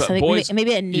 So Boys,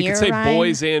 maybe a near you could say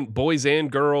rhyme. boys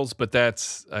and girls, but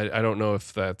that's I don't know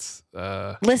if that's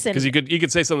Listen, because you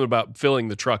could say something about filling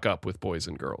the truck up with boys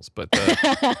and girls, but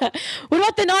what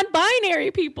about the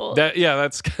non-binary people?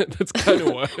 that's kind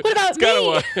of what. What about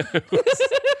me?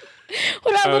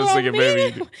 What about I was thinking me?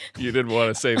 maybe you didn't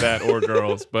want to say that or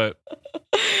girls, but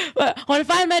I want to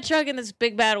find my truck in this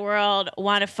big bad world.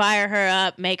 Want to fire her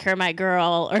up, make her my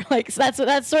girl, or like so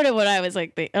that's sort of what I was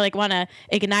like. Want to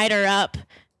ignite her up.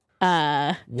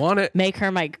 Want to make her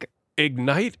my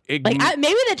ignite. Maybe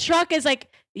the truck is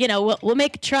like we'll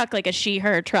make a truck like a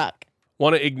she/her truck.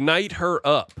 Want to ignite her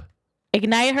up.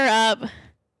 Ignite her up.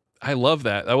 I love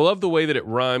that. I love the way that it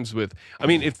rhymes with. I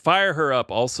mean, if fire her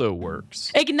up also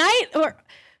works. Ignite or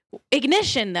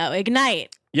ignition though.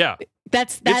 Ignite. Yeah,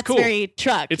 that's cool. very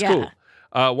truck. It's yeah.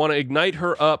 cool. Want to ignite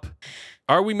her up.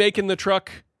 Are we making the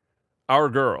truck our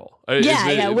girl? Yeah.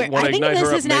 I think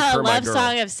this is now a love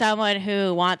song of someone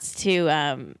who wants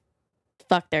to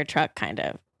fuck their truck, kind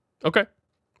of. Okay. I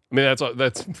mean,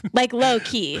 that's like low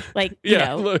key, like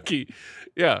low key.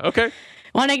 Yeah. Okay.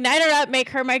 Want to ignite her up, make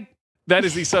her my. That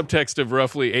is the subtext of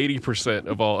roughly 80%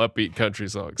 of all upbeat country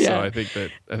songs. Yeah. So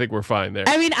I think we're fine there.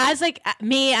 I mean,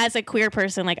 as a queer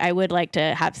person, I would like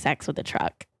to have sex with a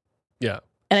truck. Yeah.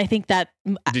 And I think that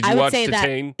Did you I would watch say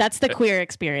Titane? that's the queer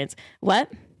experience. What?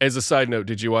 As a side note,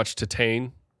 did you watch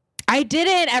Titane? I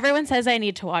didn't. Everyone says I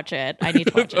need to watch it. I need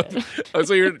to watch it. Oh,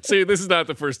 so this is not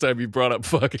the first time you brought up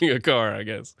fucking a car, I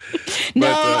guess. No,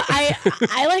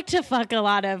 I like to fuck a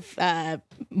lot of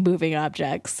moving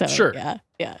objects. So sure.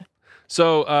 Yeah.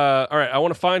 So, all right, I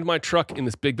want to find my truck in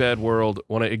this big bad world.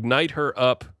 Want to ignite her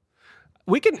up.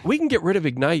 We can get rid of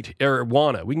ignite or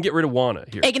wanna. We can get rid of wanna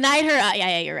here. Ignite her up.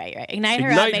 Yeah, you're right. Ignite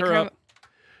her up.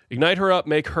 Ignite her up.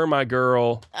 Make her my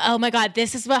girl. Oh my God,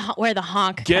 this is where the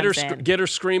honk comes in. Get her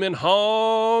screaming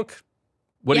honk.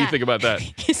 What do you think about that?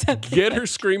 Get her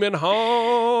screaming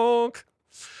honk.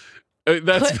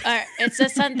 It's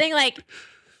just something like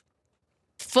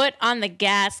foot on the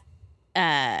gas.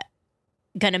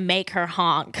 Gonna make her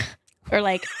honk, or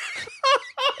like.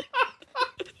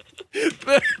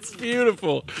 That's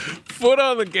beautiful. Foot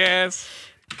on the gas,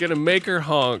 gonna make her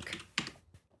honk.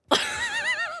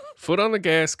 Foot on the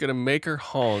gas, gonna make her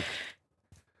honk.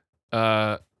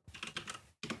 Fill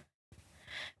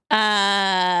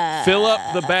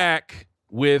up the back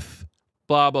with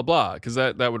blah blah blah, because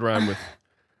that would rhyme with.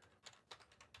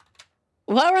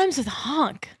 What rhymes with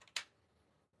honk?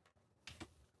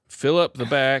 Fill up the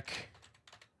back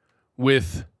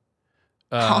with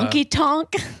honky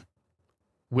tonk.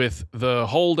 With the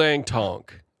whole dang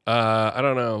tonk. I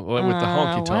don't know. With the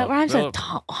honky tonk. What rhymes with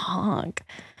honk?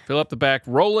 Fill up the back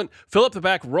rolling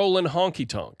honky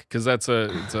tonk, because it's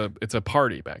a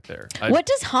party back there. What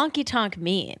does honky tonk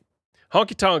mean?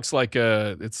 Honky tonk's like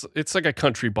it's like a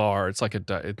country bar. It's like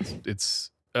it's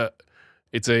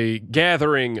a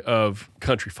gathering of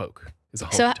country folk. Is a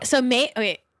honky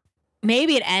tonk.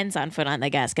 Maybe it ends on foot on the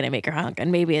gas, gonna make her honk,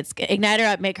 and maybe it's ignite her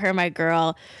up, make her my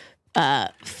girl.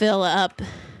 Fill up.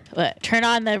 Turn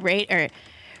on the radio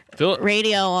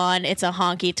on. It's a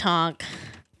honky tonk.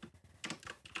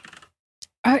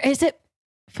 Or is it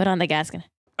foot on the gas?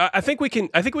 I think we can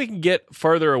get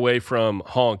farther away from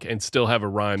honk and still have a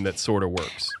rhyme that sort of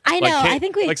works. I know. I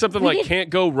think we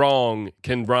can't go wrong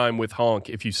can rhyme with honk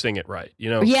if you sing it right. You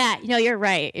know. Yeah. No, you're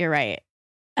right. You're right.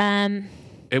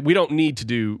 We don't need to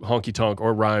do honky tonk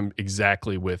or rhyme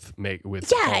exactly with Yeah,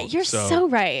 honk, you're so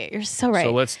right. You're so right.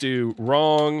 So let's do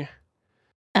wrong.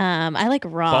 I like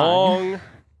wrong.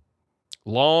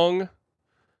 Long.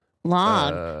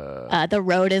 The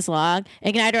road is long.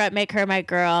 Ignite her up, make her my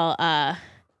girl.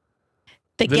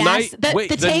 The gas. The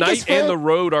the tank night is full. and the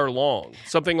road are long.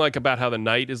 Something like about how the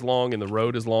night is long and the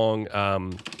road is long.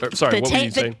 Sorry, what were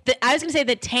you saying? I was going to say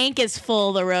the tank is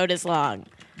full, the road is long.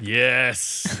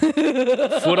 Yes.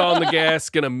 Foot on the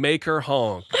gas, gonna make her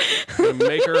honk. Gonna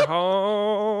make her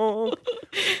honk.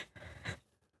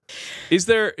 Is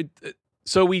there?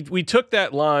 So we took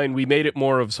that line, we made it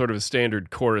more of sort of a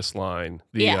standard chorus line.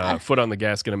 The foot on the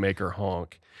gas, gonna make her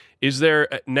honk. Is there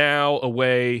now a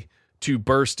way to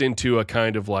burst into a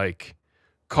kind of like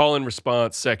call and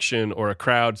response section or a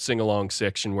crowd sing along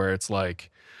section where it's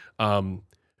like,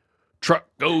 truck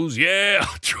goes yeah,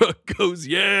 truck goes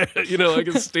yeah, like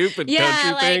a stupid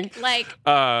country thing.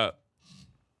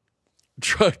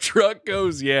 Truck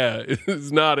goes yeah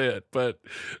is not it, but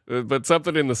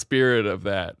something in the spirit of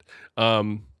that.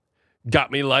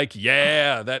 Got me like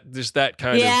that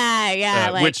kind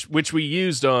of which we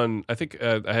used on. I think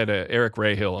I had a Eric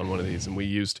Rahill on one of these, and we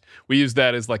used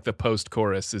that as like the post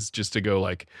chorus is just to go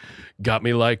like, got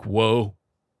me like whoa.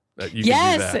 You can do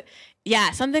that.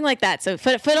 Yeah, something like that. So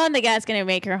foot on the gas, gonna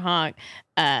make her honk.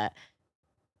 Like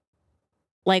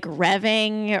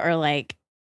revving or like,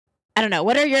 I don't know.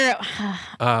 What are your?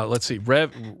 Let's see.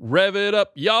 Rev it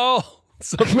up, y'all.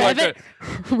 Something rev like it,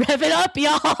 rev it up,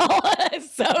 y'all.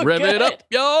 So rev good. it up,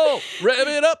 y'all. Rev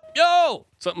it up, y'all.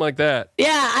 Something like that.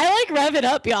 Yeah, I like rev it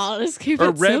up, y'all. Just keep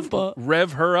it simple.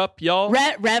 Rev her up, y'all.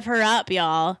 Rev her up,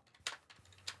 y'all.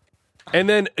 And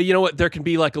then you know what? There can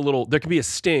be a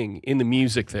sting in the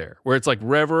music there, where it's like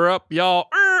rev her up, y'all.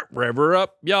 Rev her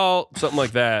up, y'all. Something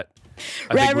like that.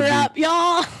 Rev her up,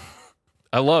 y'all.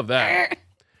 I love that.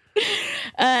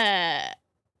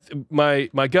 My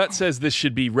gut says this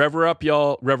should be rev her up,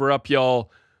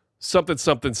 y'all.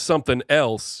 Something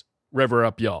else. Rev her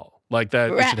up, y'all. Like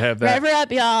that. We should have that. Rev her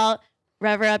up, y'all.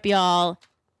 Rev her up, y'all.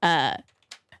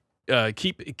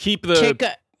 Keep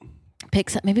the.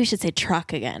 Picks up. Maybe we should say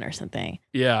truck again or something.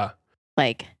 Yeah.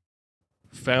 Like.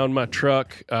 Found my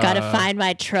truck. Gotta find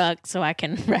my truck so I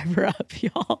can rev her up,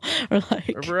 y'all. Or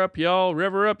like. Rev her up, y'all.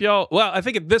 Rev her up, y'all. Well, I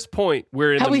think at this point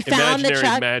we're in the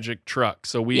imaginary magic truck,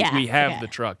 so we have the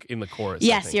truck in the chorus.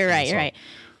 Yes, you're right. You're right.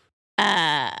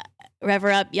 Rev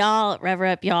her up, y'all. Rev her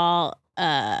up, y'all.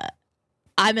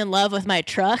 I'm in love with my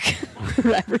truck.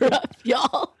 Rev her up,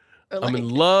 y'all. Like, I'm in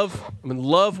love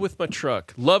with my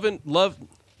truck. Love. I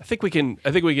think we can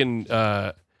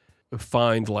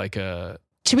find like a.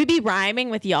 Should we be rhyming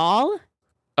with y'all?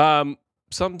 Some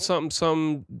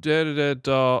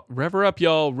rev her up,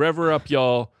 y'all. Rev her up,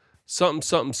 y'all.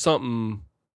 Something.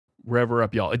 Rev her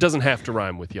up, y'all. It doesn't have to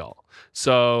rhyme with y'all.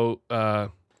 So,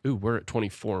 we're at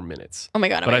 24 minutes. Oh my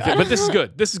god! But this is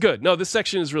good. This is good. No, this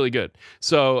section is really good.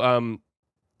 So,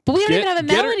 but we don't even have a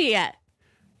melody yet.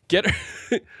 Get her.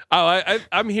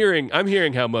 I'm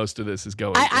hearing how most of this is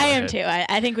going. I am too.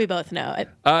 I think we both know it.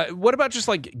 What about just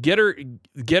like get her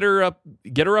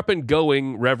up and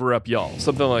going, rev her up, y'all.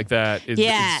 Something like that.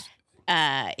 Yeah.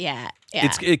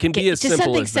 It can be as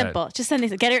simple as that. Just something.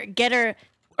 Get her.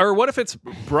 Or what if it's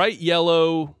bright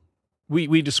yellow?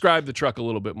 We describe the truck a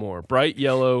little bit more. Bright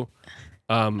yellow,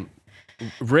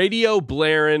 radio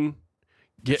blaring.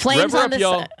 Flames on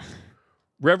y'all.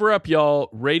 Rev her up, y'all.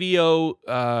 Radio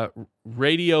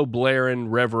blaring.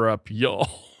 Rev her up, y'all.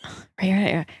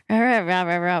 Rev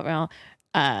her up,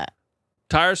 y'all.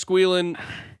 Tire squealing.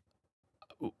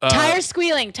 Tire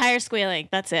squealing.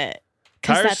 That's it.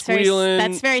 Tire squealing.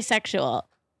 That's very sexual.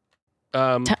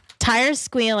 Tire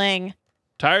squealing.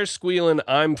 Tire squealing.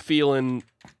 I'm feeling.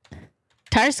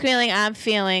 Tire squealing. I'm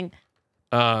feeling.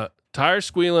 Tire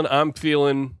squealing. I'm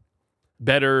feeling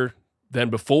better than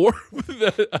before.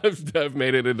 I've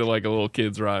made it into like a little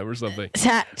kid's rhyme or something.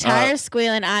 Tire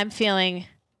squealing. I'm feeling.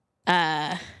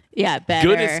 Better.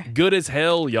 Good as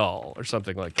hell, y'all, or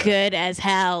something like that. Good as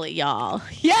hell, y'all.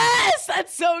 Yes,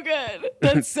 that's so good.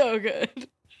 That's so good.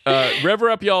 Rev her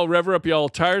up, y'all. Rev her up, y'all.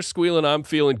 Tires squealing. I'm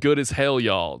feeling good as hell,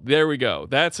 y'all. There we go.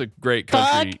 That's a great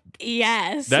country. Fuck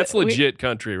yes. That's legit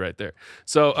country right there.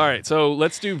 So, all right. So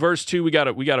let's do verse 2. We got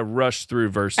to rush through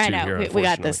verse 2 here. We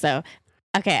got this though.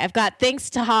 Okay, I've got things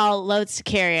to haul, loads to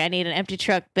carry. I need an empty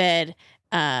truck bed.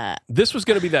 This was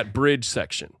going to be that bridge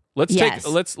section. Let's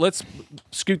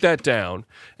scoot that down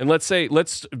and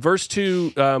verse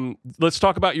 2. Let's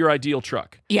talk about your ideal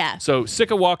truck. Yeah. So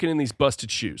sick of walking in these busted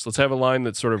shoes. Let's have a line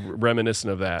that's sort of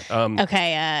reminiscent of that.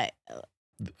 Okay.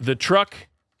 The truck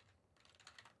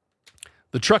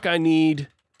I need.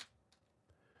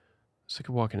 Sick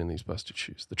of walking in these busted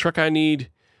shoes. The truck I need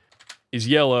is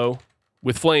yellow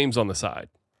with flames on the side.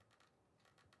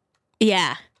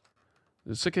 Yeah.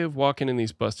 Sick of walking in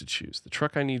these busted shoes. The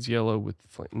truck I need's yellow with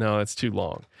flames. No, that's too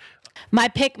long. My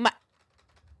pickup's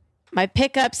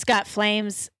got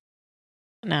flames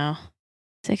No.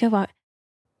 Take a walk.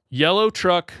 Yellow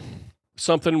truck,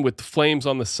 something with flames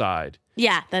on the side.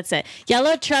 Yeah, that's it.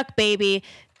 Yellow truck baby.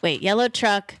 Wait, yellow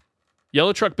truck.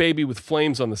 Yellow truck baby with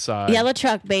flames on the side. Yellow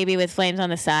truck baby with flames on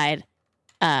the side.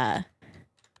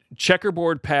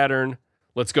 Checkerboard pattern.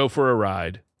 Let's go for a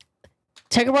ride.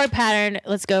 Checkerboard pattern.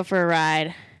 Let's go for a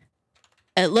ride.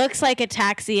 It looks like a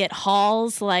taxi. It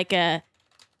hauls like a.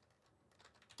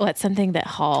 What's something that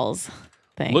hauls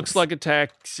things? Looks like a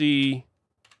taxi.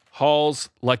 Hauls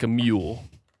like a mule.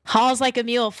 Hauls like a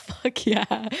mule. Fuck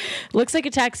yeah. Looks like a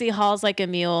taxi. Hauls like a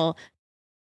mule.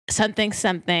 Something.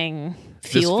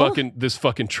 Fuel. This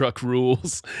fucking truck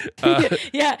rules.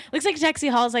 Yeah. Looks like a taxi.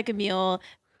 Hauls like a mule.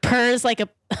 Purrs like a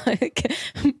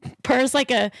pussy. Purrs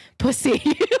like a pussy.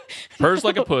 Purrs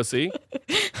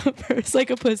like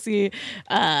a pussy.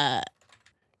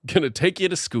 Gonna take you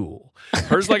to school.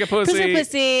 Purrs like a pussy. Purrs like a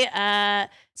pussy.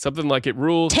 Something like it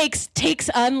rules. Takes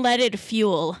unleaded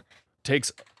fuel.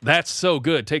 That's so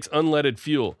good. Takes unleaded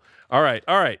fuel. All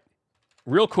right.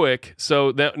 Real quick.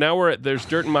 So now we're at there's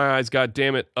dirt in my eyes. God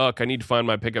damn it. I need to find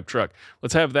my pickup truck.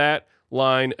 Let's have that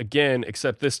line again,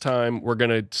 except this time we're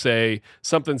gonna say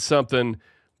something.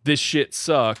 This shit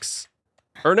sucks.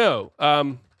 Or no.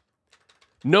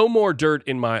 No more dirt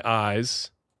in my eyes.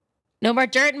 No more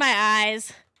dirt in my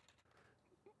eyes.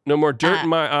 No more dirt in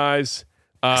my eyes.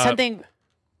 Something.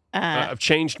 I've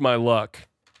changed my luck.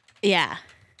 Yeah.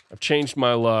 I've changed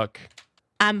my luck.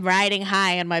 I'm riding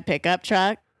high in my pickup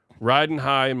truck. Riding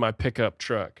high in my pickup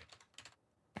truck.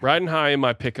 Riding high in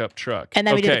my pickup truck. And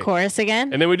then we do the chorus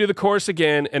again. And then we do the chorus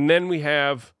again. And then we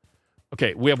have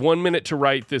 1 minute to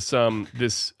write this.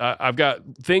 I've got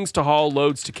things to haul,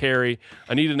 loads to carry.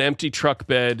 I need an empty truck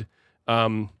bed.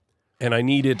 And I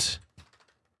need it.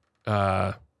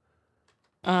 I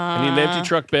need an empty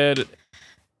truck bed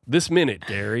this minute,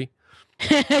 Gary.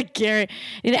 Gary,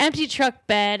 need an empty truck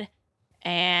bed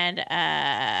and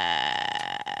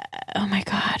oh my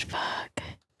god, fuck.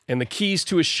 And the keys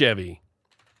to a Chevy.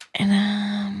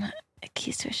 And the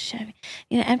keys to a Chevy.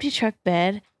 Need an empty truck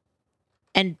bed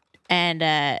and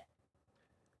I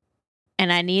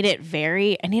need it I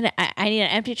need an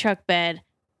empty truck bed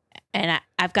and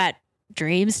I've got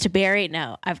dreams to bury.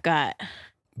 No, I've got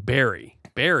Barry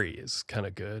is kind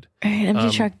of good.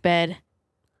 Empty truck bed.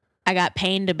 I got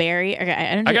pain to bury.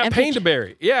 I got pain to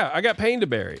bury. Yeah, I got pain to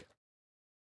bury.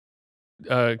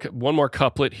 One more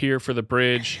couplet here for the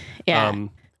bridge. Yeah.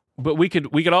 But we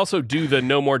could also do the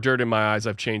no more dirt in my eyes.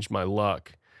 I've changed my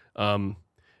luck. We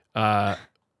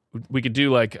could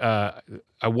do like I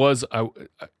was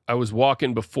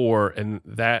walking before and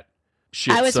that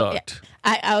shit sucked.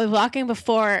 I was walking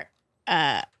before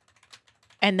and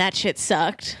that shit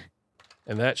sucked.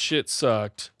 And that shit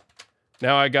sucked.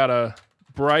 Now I got a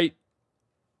bright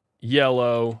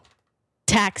yellow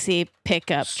taxi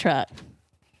pickup truck.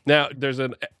 Now there's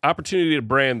an opportunity to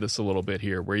brand this a little bit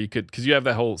here where you could, because you have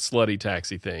that whole slutty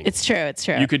taxi thing. It's true.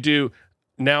 You could do,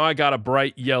 now I got a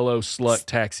bright yellow slut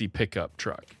taxi pickup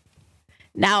truck.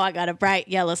 Now I got a bright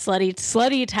yellow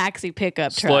slutty taxi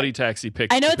pickup truck. Slutty taxi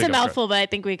pickup. I know it's a mouthful, but I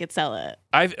think we could sell it.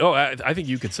 I think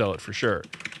you could sell it for sure.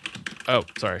 Oh,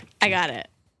 sorry. I got it.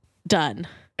 Done.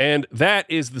 And that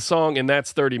is the song, and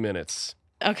that's 30 minutes.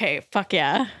 Okay, fuck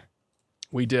yeah.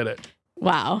 We did it.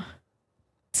 Wow.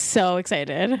 So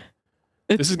excited.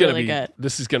 This is gonna really be good.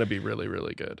 This is gonna be really,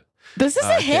 really good. This is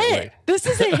a hit. This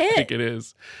is a hit. I think it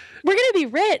is. We're gonna be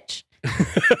rich.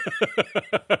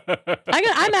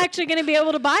 I'm actually gonna be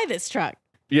able to buy this truck.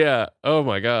 Yeah. Oh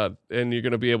my God. And you're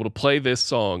gonna be able to play this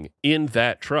song in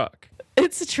that truck.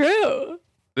 It's true.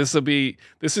 This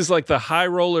is like the high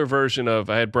roller version of,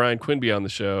 I had Brian Quinby on the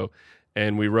show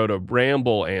and we wrote a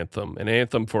ramble anthem, an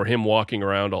anthem for him walking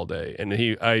around all day. And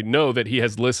I know that he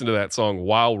has listened to that song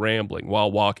while rambling, while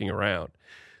walking around.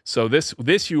 So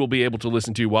this you will be able to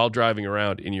listen to while driving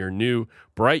around in your new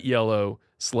bright yellow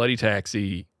slutty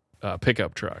taxi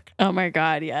pickup truck. Oh my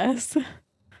God, yes.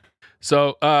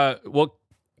 So, well,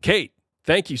 Cait,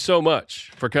 thank you so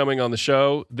much for coming on the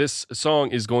show. This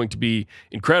song is going to be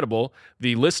incredible.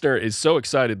 The listener is so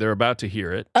excited they're about to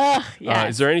hear it.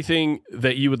 Yes. Is there anything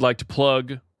that you would like to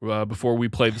plug before we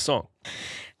play the song?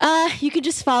 You can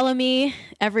just follow me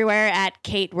everywhere at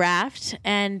Cait Raft.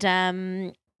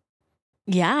 And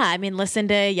listen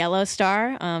to Yellow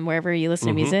Star wherever you listen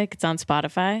to music. It's on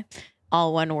Spotify.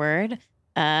 All one word.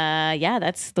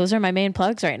 Those are my main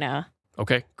plugs right now.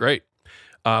 Okay, great.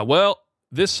 Well,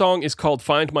 this song is called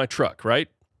Find My Truck, right?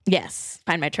 Yes,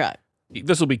 Find My Truck.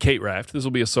 This will be Cait Raft. This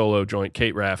will be a solo joint,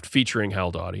 Cait Raft, featuring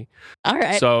Hal Doughty. All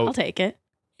right, so I'll take it.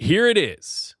 Here it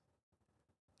is.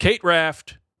 Cait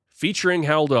Raft, featuring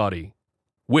Hal Doughty,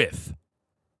 with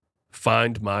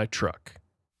Find My Truck.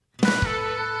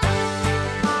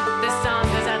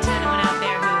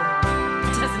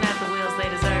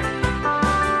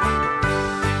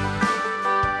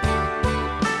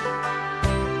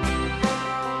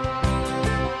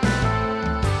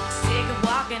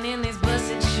 Walking in these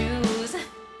busted shoes,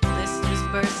 blisters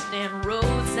bursting,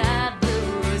 roadside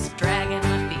blues, dragging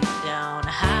my feet down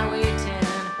Highway 10.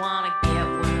 Wanna get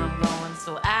where I'm going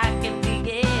so I can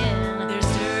begin.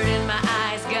 There's dirt in my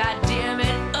eyes, god damn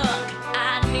it, ugh.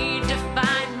 I need to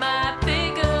find my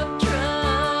pickup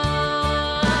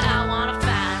truck. I wanna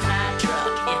find my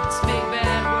truck in this big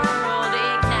bad world.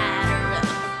 Ignite her up,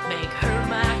 make her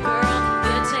my girl.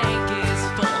 The tank is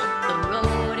full, the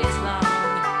road is long.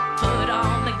 Put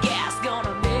on the gas,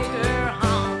 gonna make her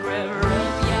honk. Rev her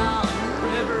up, y'all.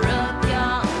 Rev her up,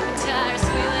 y'all. Tires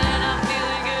squealing, I'm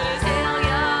feeling good as hell,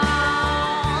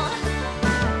 y'all.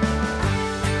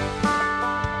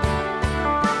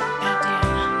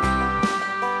 Goddamn.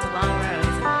 It's a long road,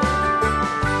 isn't it?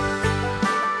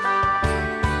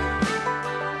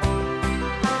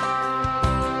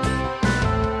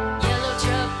 Yellow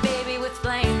truck, baby, with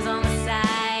flames on the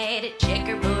side.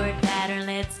 Checkerboard pattern,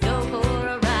 let's go for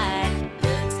a ride.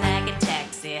 Looks like a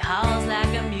taxi, hauls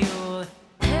like a mule.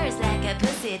 Purrs like a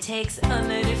pussy, takes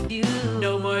unlimited fuel.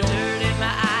 No more dirt in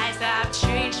my eyes, I've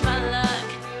changed my luck.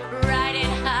 Riding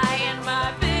high in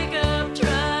my pickup truck.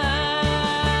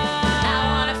 I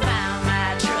wanna find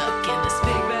my truck in this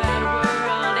big bad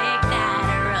world. Ignite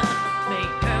her up,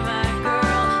 make her my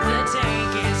girl. The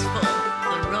tank is full,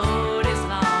 the road is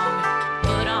long.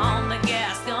 Put on the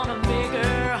gas, gonna make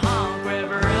her honk. Rev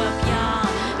her up, y'all.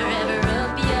 Rev her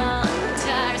up, y'all.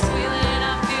 Tires squealing,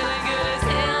 I'm feeling good as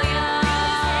hell, y'all.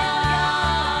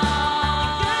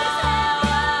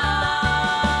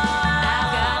 I've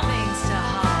got things to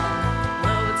haul,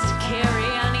 loads to carry. I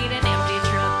need an empty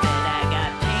truck that I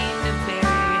got pain to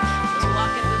bury. Was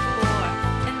walking before,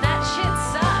 and that shit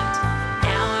sucked.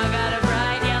 Now I got a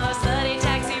bright yellow slutty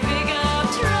taxi pickup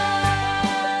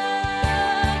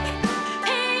truck.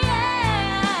 Hey,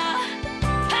 yeah.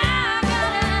 I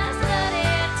got a slutty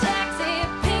taxi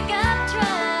pickup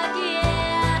truck,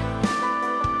 yeah.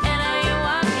 And I ain't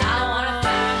walking. I wanna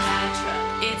find my truck.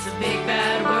 It's a big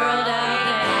bad world out there.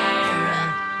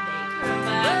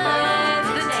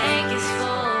 But the tank is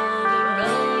full, the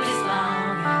road is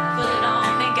long. Put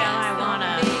on the gas, I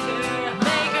wanna make her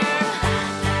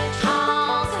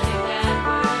hauls. Big bad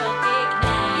world,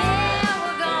 ignite. Yeah,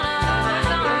 we're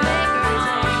gonna make her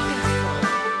honk.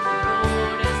 The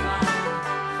road is long.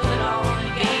 Put on the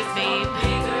gas,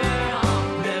 make her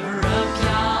honk. Rev her up,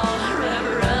 y'all. Rev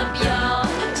her up, y'all.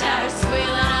 Tires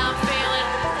squealing, I'm feeling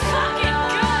fucking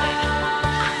good.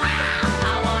 I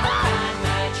wanna find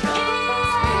my truck.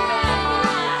 It's big bad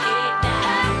world,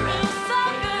 ignite. Real so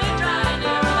good driving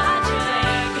in my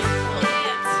tank.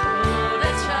 Let's roll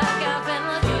the truck up and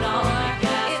let's put on the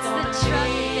gas. It's the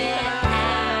truck that I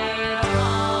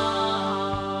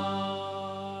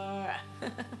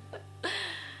adore.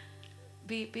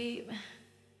 Beep beep.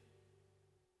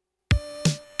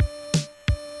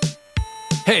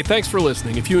 Hey, thanks for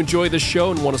listening. If you enjoy this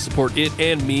show and want to support it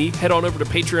and me, head on over to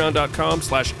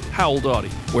patreon.com/howledaughty,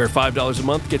 where $5 a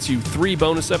month gets you 3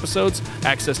 bonus episodes,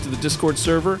 access to the Discord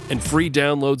server, and free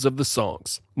downloads of the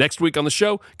songs. Next week on the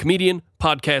show, comedian,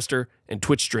 podcaster, and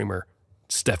Twitch streamer,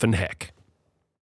 Stefan Heck.